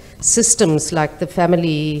be systems like the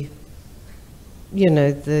family,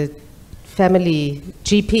 the family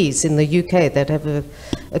GPs in the UK that have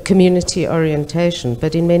a community orientation,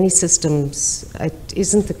 but in many systems it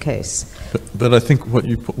isn't the case. But I think what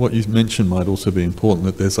you mentioned might also be important,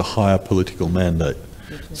 that there's a higher political mandate.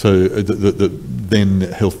 So then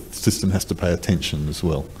the health system has to pay attention as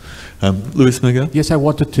well. Luis Miguel? Yes, I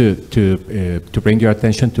wanted to bring your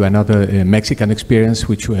attention to another Mexican experience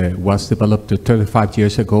which was developed 35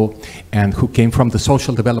 years ago and who came from the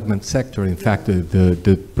social development sector. In fact,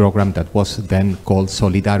 the program that was then called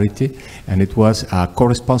Solidarity, and it was a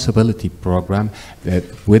co-responsibility program that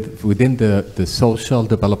within the social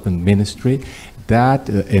development ministry that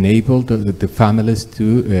enabled the families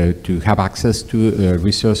to have access to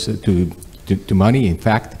resources, to money. In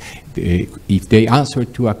fact, if they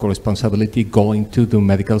answered to a co-responsibility, going to the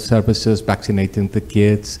medical services, vaccinating the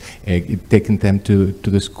kids, taking them to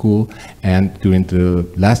the school, and during the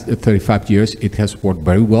last 35 years, it has worked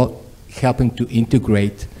very well, helping to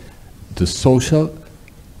integrate the social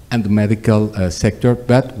and the medical sector,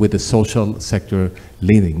 but with the social sector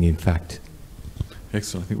leading, in fact.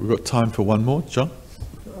 Excellent. I think we've got time for one more. John?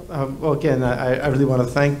 Well, again, I really want to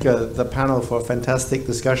thank the panel for a fantastic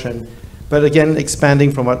discussion. But again,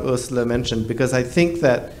 expanding from what Ursula mentioned, because I think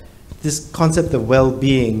that this concept of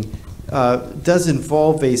well-being does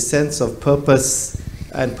involve a sense of purpose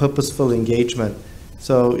and purposeful engagement.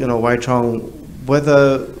 So, Wai Chong,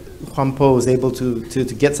 whether Huan Po is able to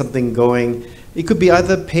get something going, it could be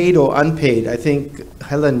either paid or unpaid. I think,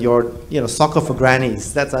 Helen, your soccer for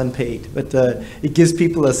grannies, that's unpaid. But it gives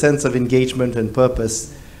people a sense of engagement and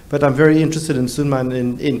purpose. But I'm very interested in Sunman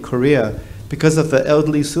in Korea because of the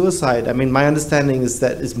elderly suicide. I mean, my understanding is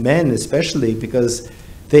that it's men especially, because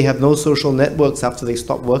they have no social networks after they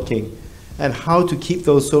stop working. And how to keep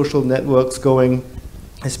those social networks going,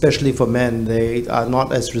 especially for men. They are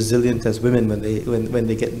not as resilient as women when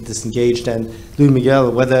they get disengaged. And Luis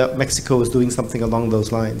Miguel, whether Mexico is doing something along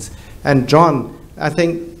those lines. And John, I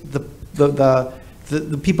think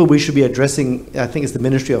the people we should be addressing, I think, is the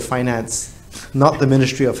Ministry of Finance, not the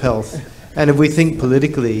Ministry of Health. And if we think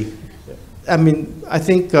politically, I mean, I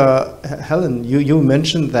think, Helen, you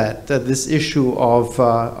mentioned that this issue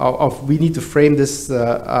of we need to frame this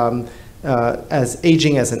as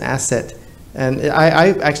aging as an asset. And I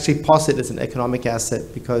actually posit as an economic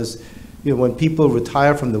asset because when people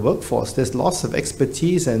retire from the workforce, there's loss of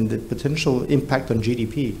expertise and the potential impact on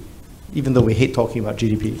GDP, even though we hate talking about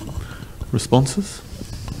GDP. Responses?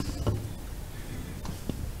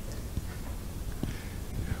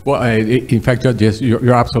 Well, in fact, Judge,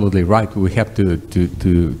 you're absolutely right. We have to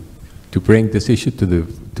bring this issue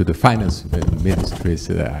to the finance ministries.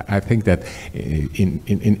 I think that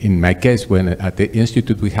in my case, when at the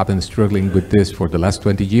Institute we have been struggling with this for the last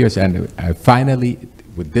 20 years, and finally,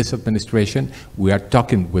 with this administration, we are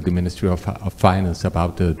talking with the Ministry of Finance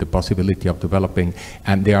about the possibility of developing,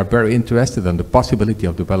 and they are very interested in the possibility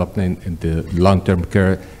of developing in the long-term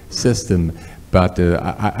care system. But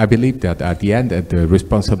I believe that at the end, the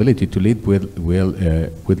responsibility to lead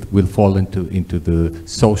will fall into the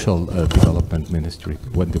social development ministry,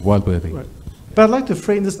 when the well-being. Right. But I'd like to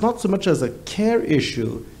frame this not so much as a care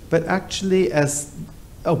issue, but actually as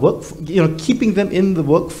a work, keeping them in the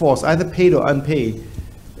workforce, either paid or unpaid.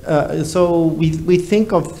 So we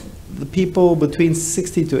think of the people between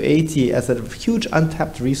 60 to 80 as a huge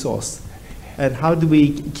untapped resource. And how do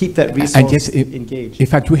we keep that resource engaged? In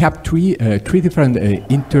fact, we have three different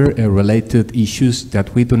interrelated issues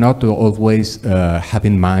that we do not always have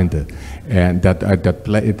in mind, and that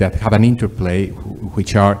have an interplay,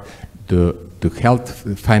 which are the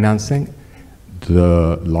health financing,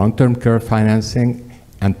 the long-term care financing,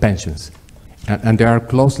 and pensions. And they are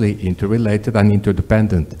closely interrelated and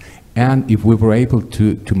interdependent. And if we were able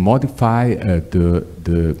to modify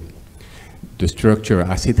the structure,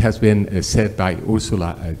 as it has been said by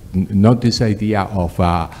Ursula, not this idea of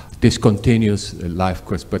discontinuous life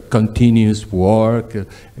course, but continuous work,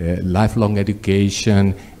 lifelong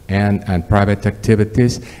education, and private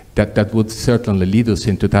activities, that would certainly lead us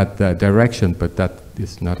into that direction, but that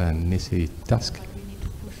is not an easy task.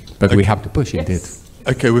 But okay. We have to push it. Yes.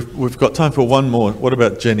 Okay, we've got time for one more. What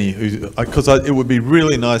about Jenny? Because it would be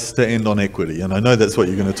really nice to end on equity, and I know that's what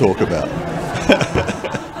you're going to talk about.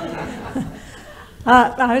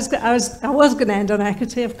 I was going to end on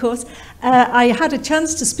equity, of course. I had a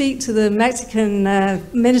chance to speak to the Mexican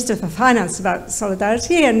Minister for Finance about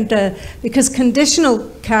solidarity, and because conditional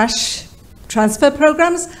cash transfer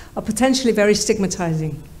programs are potentially very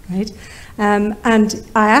stigmatizing, right? And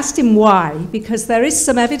I asked him why, because there is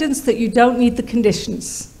some evidence that you don't need the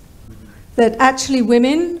conditions, that actually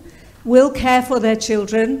women will care for their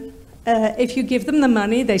children. If you give them the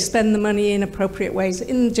money, they spend the money in appropriate ways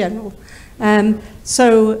in general. And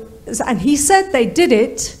he said they did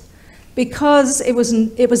it because it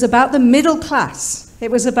was about the middle class. It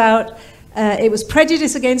was about, it was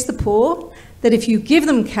prejudice against the poor, that if you give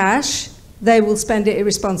them cash, they will spend it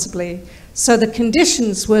irresponsibly. So the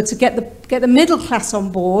conditions were to get the middle class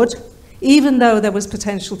on board, even though there was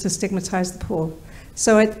potential to stigmatize the poor.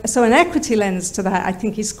 So an equity lens to that, I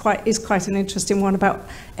think, is quite an interesting one about,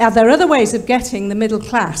 are there other ways of getting the middle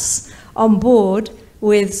class on board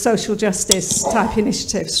with social justice type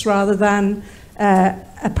initiatives rather than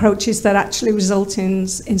approaches that actually result in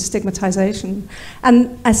stigmatization.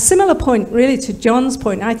 And a similar point really to John's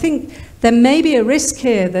point, I think there may be a risk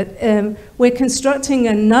here that we're constructing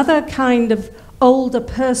another kind of older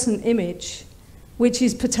person image, which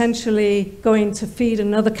is potentially going to feed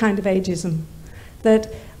another kind of ageism.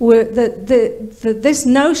 That this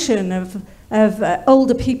notion of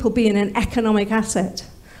older people being an economic asset,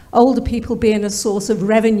 older people being a source of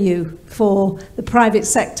revenue for the private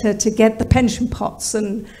sector to get the pension pots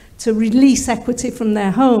and to release equity from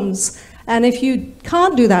their homes. And if you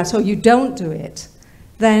can't do that or you don't do it,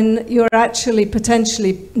 then you're actually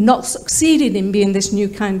potentially not succeeding in being this new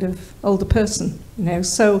kind of older person.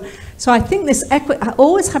 So I think this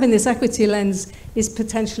always having this equity lens is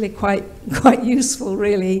potentially quite useful,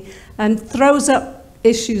 really, and throws up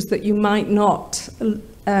issues that you might not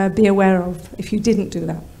be aware of if you didn't do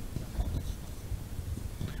that.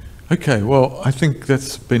 Okay, well, I think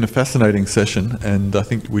that's been a fascinating session, and I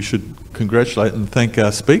think we should congratulate and thank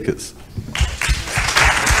our speakers.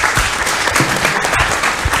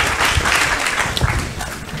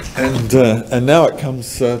 And now it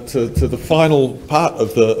comes to the final part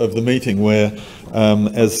of the meeting, where,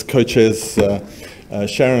 as co-chairs,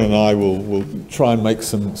 Sharon and I will try and make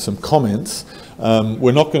some comments.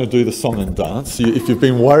 We're not going to do the song and dance. If you've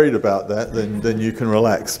been worried about that, then you can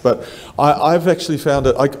relax. But I've actually found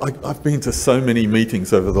it, I've been to so many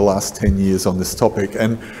meetings over the last 10 years on this topic,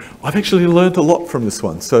 and I've actually learned a lot from this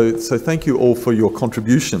one. So thank you all for your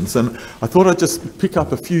contributions. And I thought I'd just pick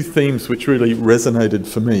up a few themes which really resonated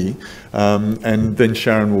for me, and then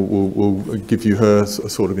Sharon will give you her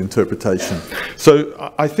sort of interpretation.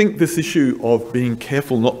 So I think this issue of being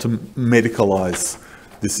careful not to medicalize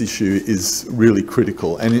this issue is really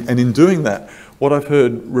critical. And in doing that, what I've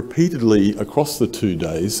heard repeatedly across the 2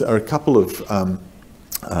 days are a couple of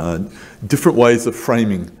different ways of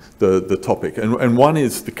framing the topic. And one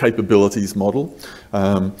is the capabilities model.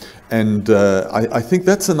 I think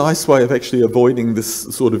that's a nice way of actually avoiding this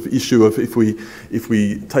sort of issue of if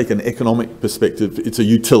we take an economic perspective, it's a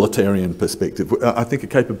utilitarian perspective. I think a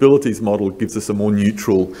capabilities model gives us a more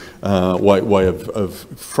neutral way of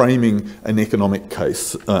framing an economic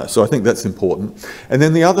case. So I think that's important. And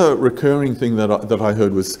then the other recurring thing that I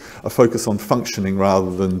heard was a focus on functioning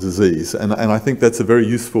rather than disease. And I think that's a very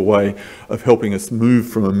useful way of helping us move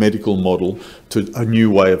from a medical model to a new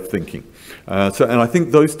way of thinking. And I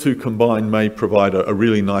think those two combined may provide a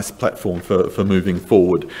really nice platform for moving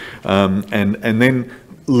forward, and then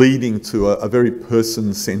leading to a very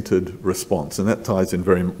person-centred response, and that ties in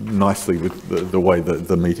very nicely with the way that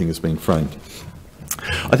the meeting has been framed.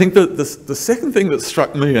 I think the second thing that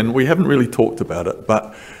struck me, and we haven't really talked about it,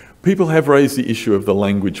 but people have raised the issue of the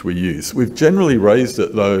language we use. We've generally raised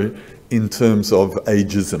it, though, in terms of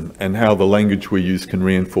ageism and how the language we use can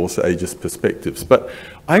reinforce ageist perspectives. But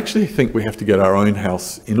I actually think we have to get our own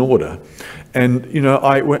house in order. And, you know,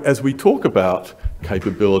 as we talk about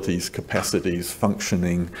capabilities, capacities,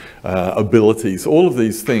 functioning, abilities, all of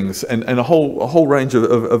these things, and a whole range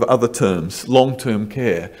of other terms, long-term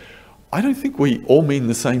care, I don't think we all mean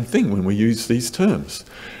the same thing when we use these terms.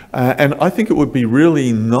 And I think it would be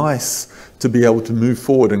really nice to be able to move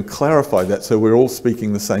forward and clarify that so we're all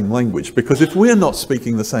speaking the same language. Because if we're not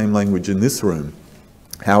speaking the same language in this room,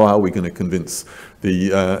 how are we going to convince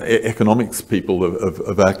the economics people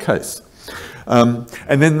of our case? And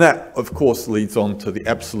then that, of course, leads on to the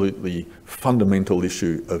absolutely fundamental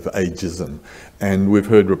issue of ageism. And we've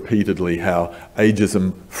heard repeatedly how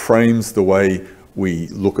ageism frames the way we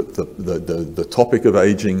look at the topic of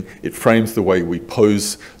aging, it frames the way we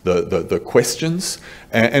pose the questions,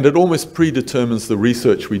 and it almost predetermines the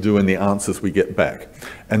research we do and the answers we get back.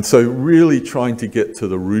 And so really trying to get to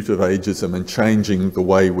the root of ageism and changing the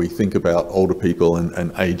way we think about older people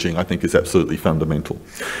and aging, I think is absolutely fundamental.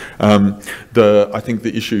 I think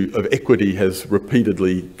the issue of equity has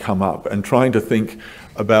repeatedly come up, and trying to think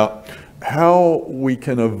about how we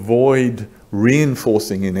can avoid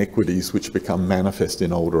reinforcing inequities which become manifest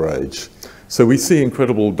in older age. So we see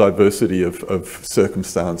incredible diversity of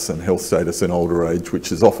circumstance and health status in older age, which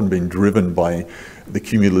has often been driven by the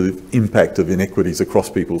cumulative impact of inequities across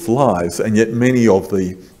people's lives, and yet many of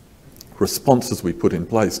the responses we put in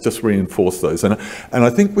place just reinforce those. And I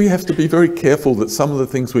think we have to be very careful that some of the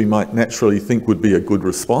things we might naturally think would be a good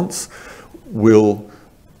response will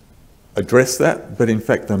address that, but in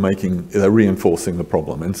fact they're reinforcing the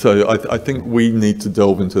problem. And so I think we need to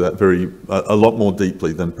delve into that a lot more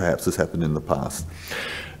deeply than perhaps has happened in the past.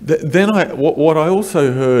 Then what I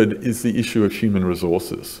also heard is the issue of human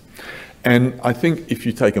resources. And I think if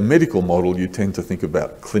you take a medical model, you tend to think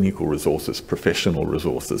about clinical resources, professional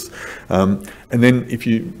resources. And then if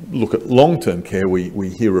you look at long-term care, we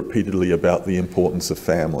hear repeatedly about the importance of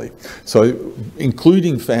family. So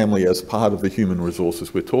including family as part of the human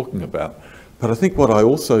resources we're talking about. But I think what I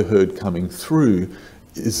also heard coming through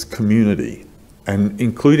is community. And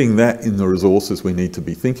including that in the resources we need to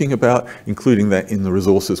be thinking about, including that in the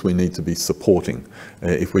resources we need to be supporting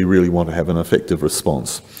if we really want to have an effective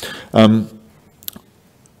response.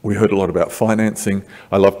 We heard a lot about financing.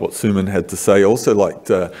 I loved what Suman had to say. Also liked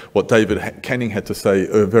what David Canning had to say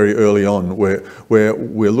very early on, where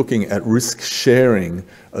we're looking at risk sharing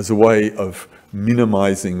as a way of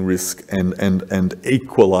minimizing risk and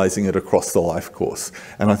equalizing it across the life course.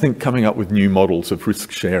 And I think coming up with new models of risk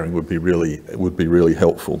sharing would be really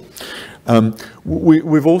helpful.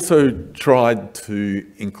 We've also tried to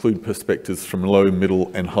include perspectives from low, middle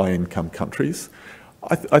and high income countries.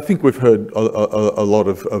 I think we've heard a lot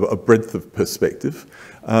of a breadth of perspective,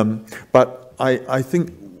 but I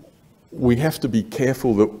think we have to be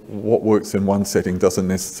careful that what works in one setting doesn't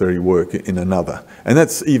necessarily work in another. And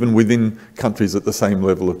that's even within countries at the same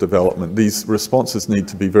level of development. These responses need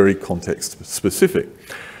to be very context specific.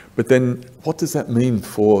 But then what does that mean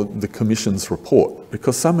for the Commission's report?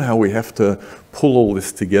 Because somehow we have to pull all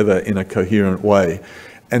this together in a coherent way.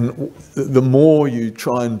 And the more you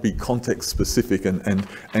try and be context specific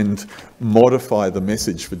and modify the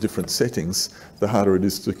message for different settings, the harder it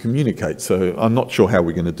is to communicate. So I'm not sure how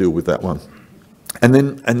we're going to deal with that one. And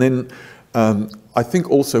then I think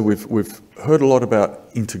also we've heard a lot about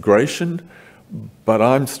integration, but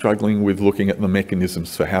I'm struggling with looking at the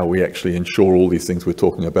mechanisms for how we actually ensure all these things we're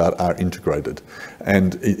talking about are integrated.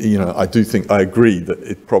 And you know, I agree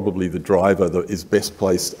that probably the driver that is best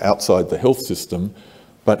placed outside the health system.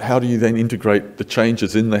 But how do you then integrate the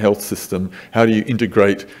changes in the health system? How do you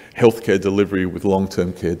integrate healthcare delivery with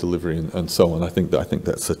long-term care delivery and so on? I think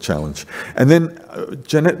that's a challenge. And then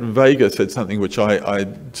Jeanette Vega said something which I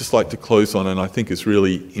just like to close on and I think is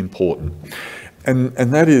really important. And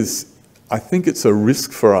that is, I think it's a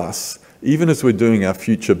risk for us, even as we're doing our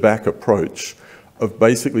future back approach, of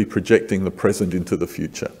basically projecting the present into the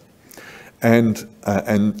future and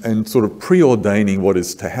sort of preordaining what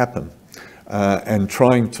is to happen and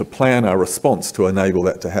trying to plan our response to enable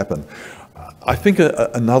that to happen. I think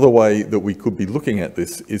another way that we could be looking at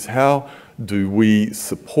this is how do we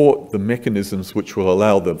support the mechanisms which will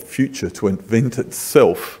allow the future to invent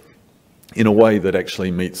itself in a way that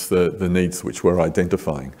actually meets the needs which we're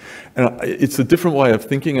identifying. And it's a different way of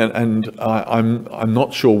thinking, and I'm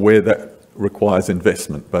not sure where that requires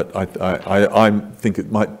investment, but I think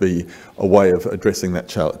it might be a way of addressing that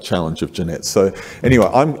challenge of Jeanette. So anyway,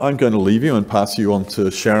 I'm going to leave you and pass you on to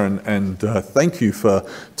Sharon, and thank you for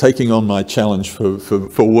taking on my challenge for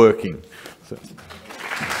working. So.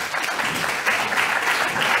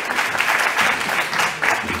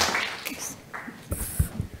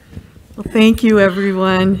 Well, thank you,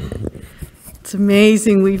 everyone. It's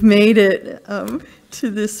amazing we've made it to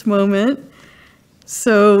this moment.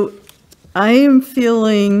 So I am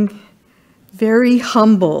feeling very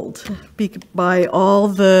humbled by all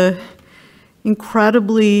the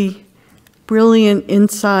incredibly brilliant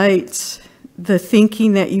insights, the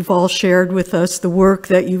thinking that you've all shared with us, the work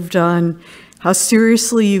that you've done, how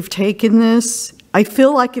seriously you've taken this. I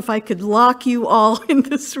feel like if I could lock you all in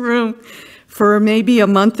this room for maybe a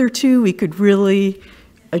month or two, we could really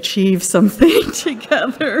achieve something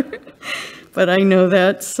together. But I know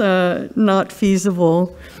that's not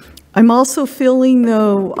feasible. I'm also feeling,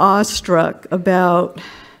 though, awestruck about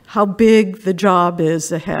how big the job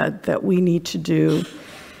is ahead that we need to do,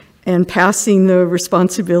 and passing the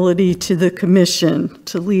responsibility to the Commission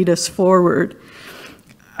to lead us forward.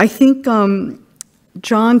 I think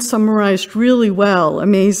John summarized really well,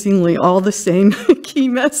 amazingly, all the same key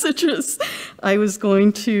messages I was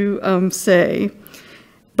going to say.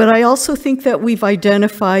 But I also think that we've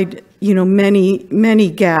identified, many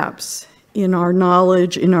gaps in our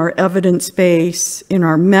knowledge, in our evidence base, in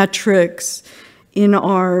our metrics, in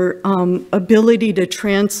our ability to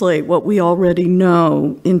translate what we already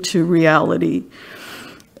know into reality.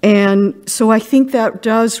 And so I think that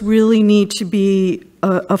does really need to be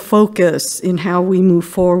a focus in how we move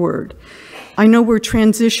forward. I know we're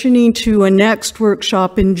transitioning to a next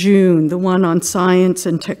workshop in June, the one on science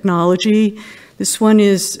and technology. This one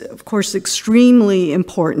is, of course, extremely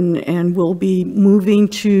important, and we'll be moving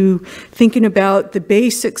to thinking about the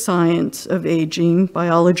basic science of aging,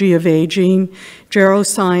 biology of aging,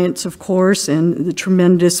 geroscience, of course, and the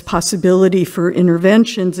tremendous possibility for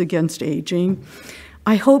interventions against aging.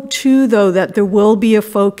 I hope, too, though, that there will be a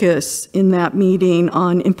focus in that meeting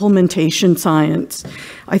on implementation science.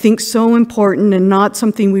 I think so important, and not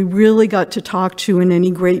something we really got to talk to in any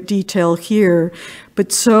great detail here,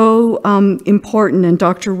 but so important. And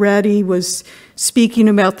Dr. Reddy was speaking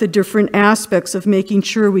about the different aspects of making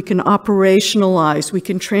sure we can operationalize, we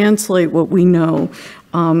can translate what we know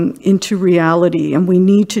into reality. And we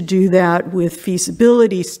need to do that with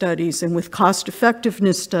feasibility studies and with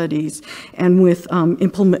cost-effectiveness studies and with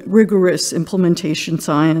rigorous implementation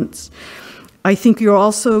science. I think you're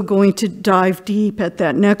also going to dive deep at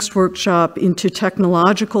that next workshop into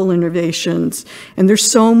technological innovations. And there's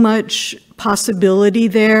so much possibility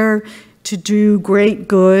there to do great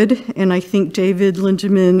good. And I think David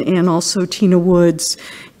Lindemann and also Tina Woods,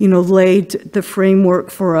 laid the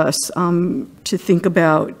framework for us to think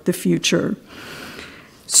about the future.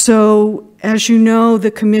 So, as you know,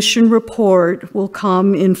 the Commission report will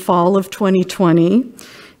come in fall of 2020.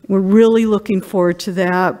 We're really looking forward to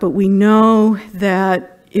that, but we know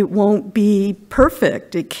that it won't be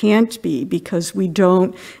perfect. It can't be, because we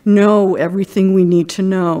don't know everything we need to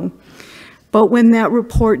know. But when that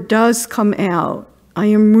report does come out, I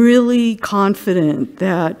am really confident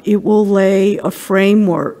that it will lay a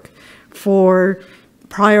framework for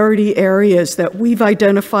priority areas that we've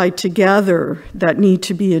identified together that need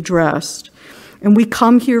to be addressed. And we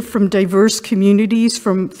come here from diverse communities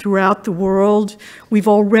from throughout the world. We've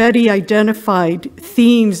already identified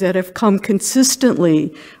themes that have come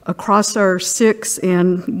consistently across our 6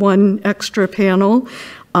 and 1 extra panel,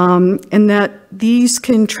 and that these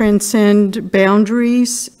can transcend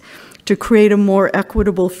boundaries to create a more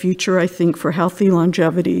equitable future, I think, for healthy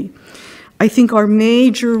longevity. I think our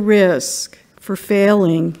major risk for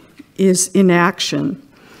failing is inaction.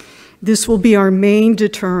 This will be our main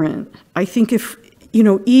deterrent. I think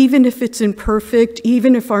even if it's imperfect,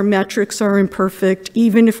 even if our metrics are imperfect,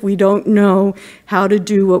 even if we don't know how to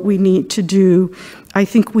do what we need to do, I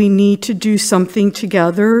think we need to do something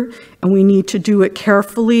together, and we need to do it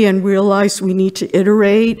carefully and realize we need to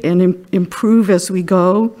iterate and improve as we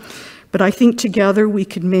go. But I think together we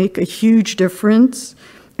can make a huge difference.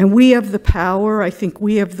 And we have the power, I think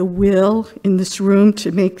we have the will in this room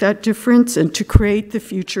to make that difference and to create the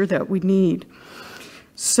future that we need.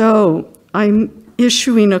 So I'm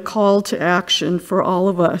issuing a call to action for all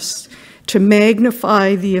of us to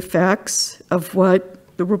magnify the effects of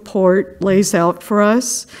what the report lays out for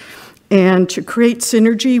us and to create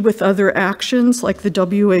synergy with other actions like the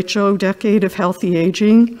WHO Decade of Healthy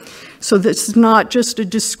Aging. So this is not just a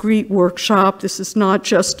discrete workshop, this is not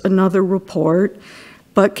just another report,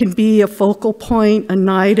 but can be a focal point, a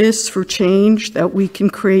nidus for change that we can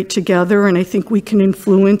create together, and I think we can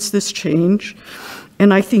influence this change.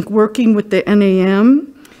 And I think working with the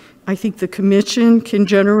NAM, I think the Commission can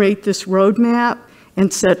generate this roadmap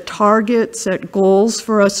and set targets, set goals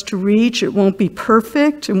for us to reach. It won't be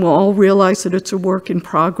perfect, and we'll all realize that it's a work in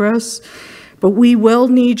progress, but we will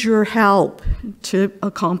need your help to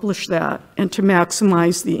accomplish that and to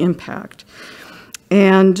maximize the impact.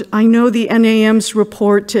 And I know the NAM's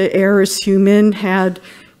report to Err is Human had,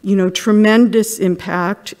 tremendous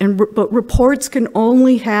impact, but reports can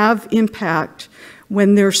only have impact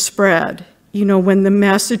when they're spread. When the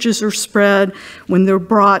messages are spread, when they're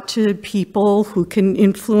brought to people who can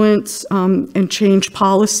influence and change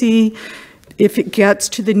policy, if it gets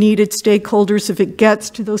to the needed stakeholders, if it gets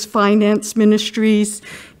to those finance ministries,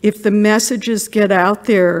 if the messages get out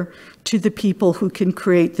there to the people who can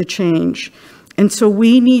create the change. And so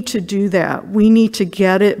we need to do that. We need to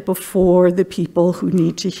get it before the people who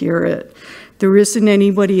need to hear it. There isn't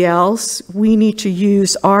anybody else. We need to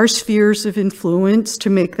use our spheres of influence to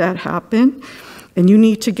make that happen. And you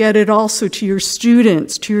need to get it also to your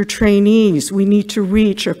students, to your trainees. We need to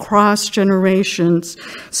reach across generations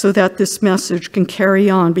so that this message can carry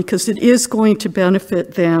on, because it is going to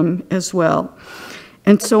benefit them as well.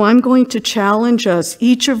 And so I'm going to challenge us,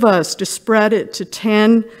 each of us, to spread it to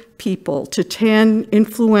 10 people, to 10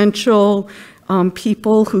 influential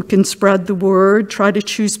people who can spread the word. Try to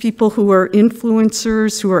choose people who are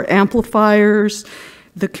influencers, who are amplifiers.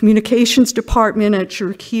 The communications department at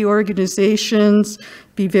your key organizations,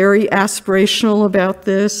 be very aspirational about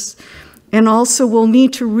this. And also we'll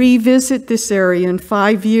need to revisit this area in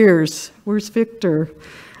 5 years. Where's Victor?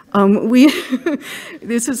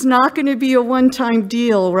 This is not going to be a one-time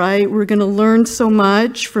deal, right? We're going to learn so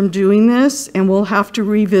much from doing this, and we'll have to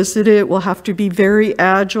revisit it. We'll have to be very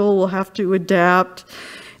agile. We'll have to adapt.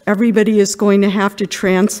 Everybody is going to have to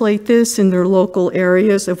translate this in their local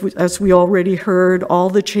areas. As we already heard, all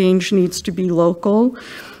the change needs to be local.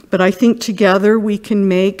 But I think together we can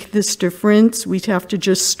make this difference. We have to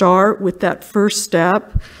just start with that first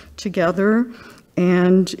step together.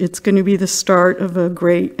 And it's going to be the start of a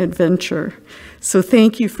great adventure. So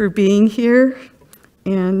thank you for being here.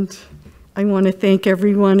 And I want to thank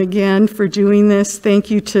everyone again for doing this.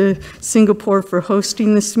 Thank you to Singapore for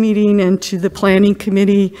hosting this meeting, and to the Planning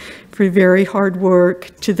Committee for very hard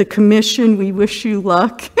work. To the Commission, we wish you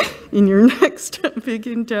luck in your next big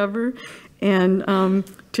endeavor. And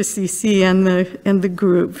to CC and the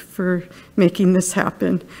group for making this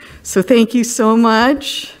happen. So thank you so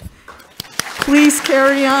much. Please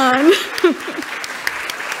carry on.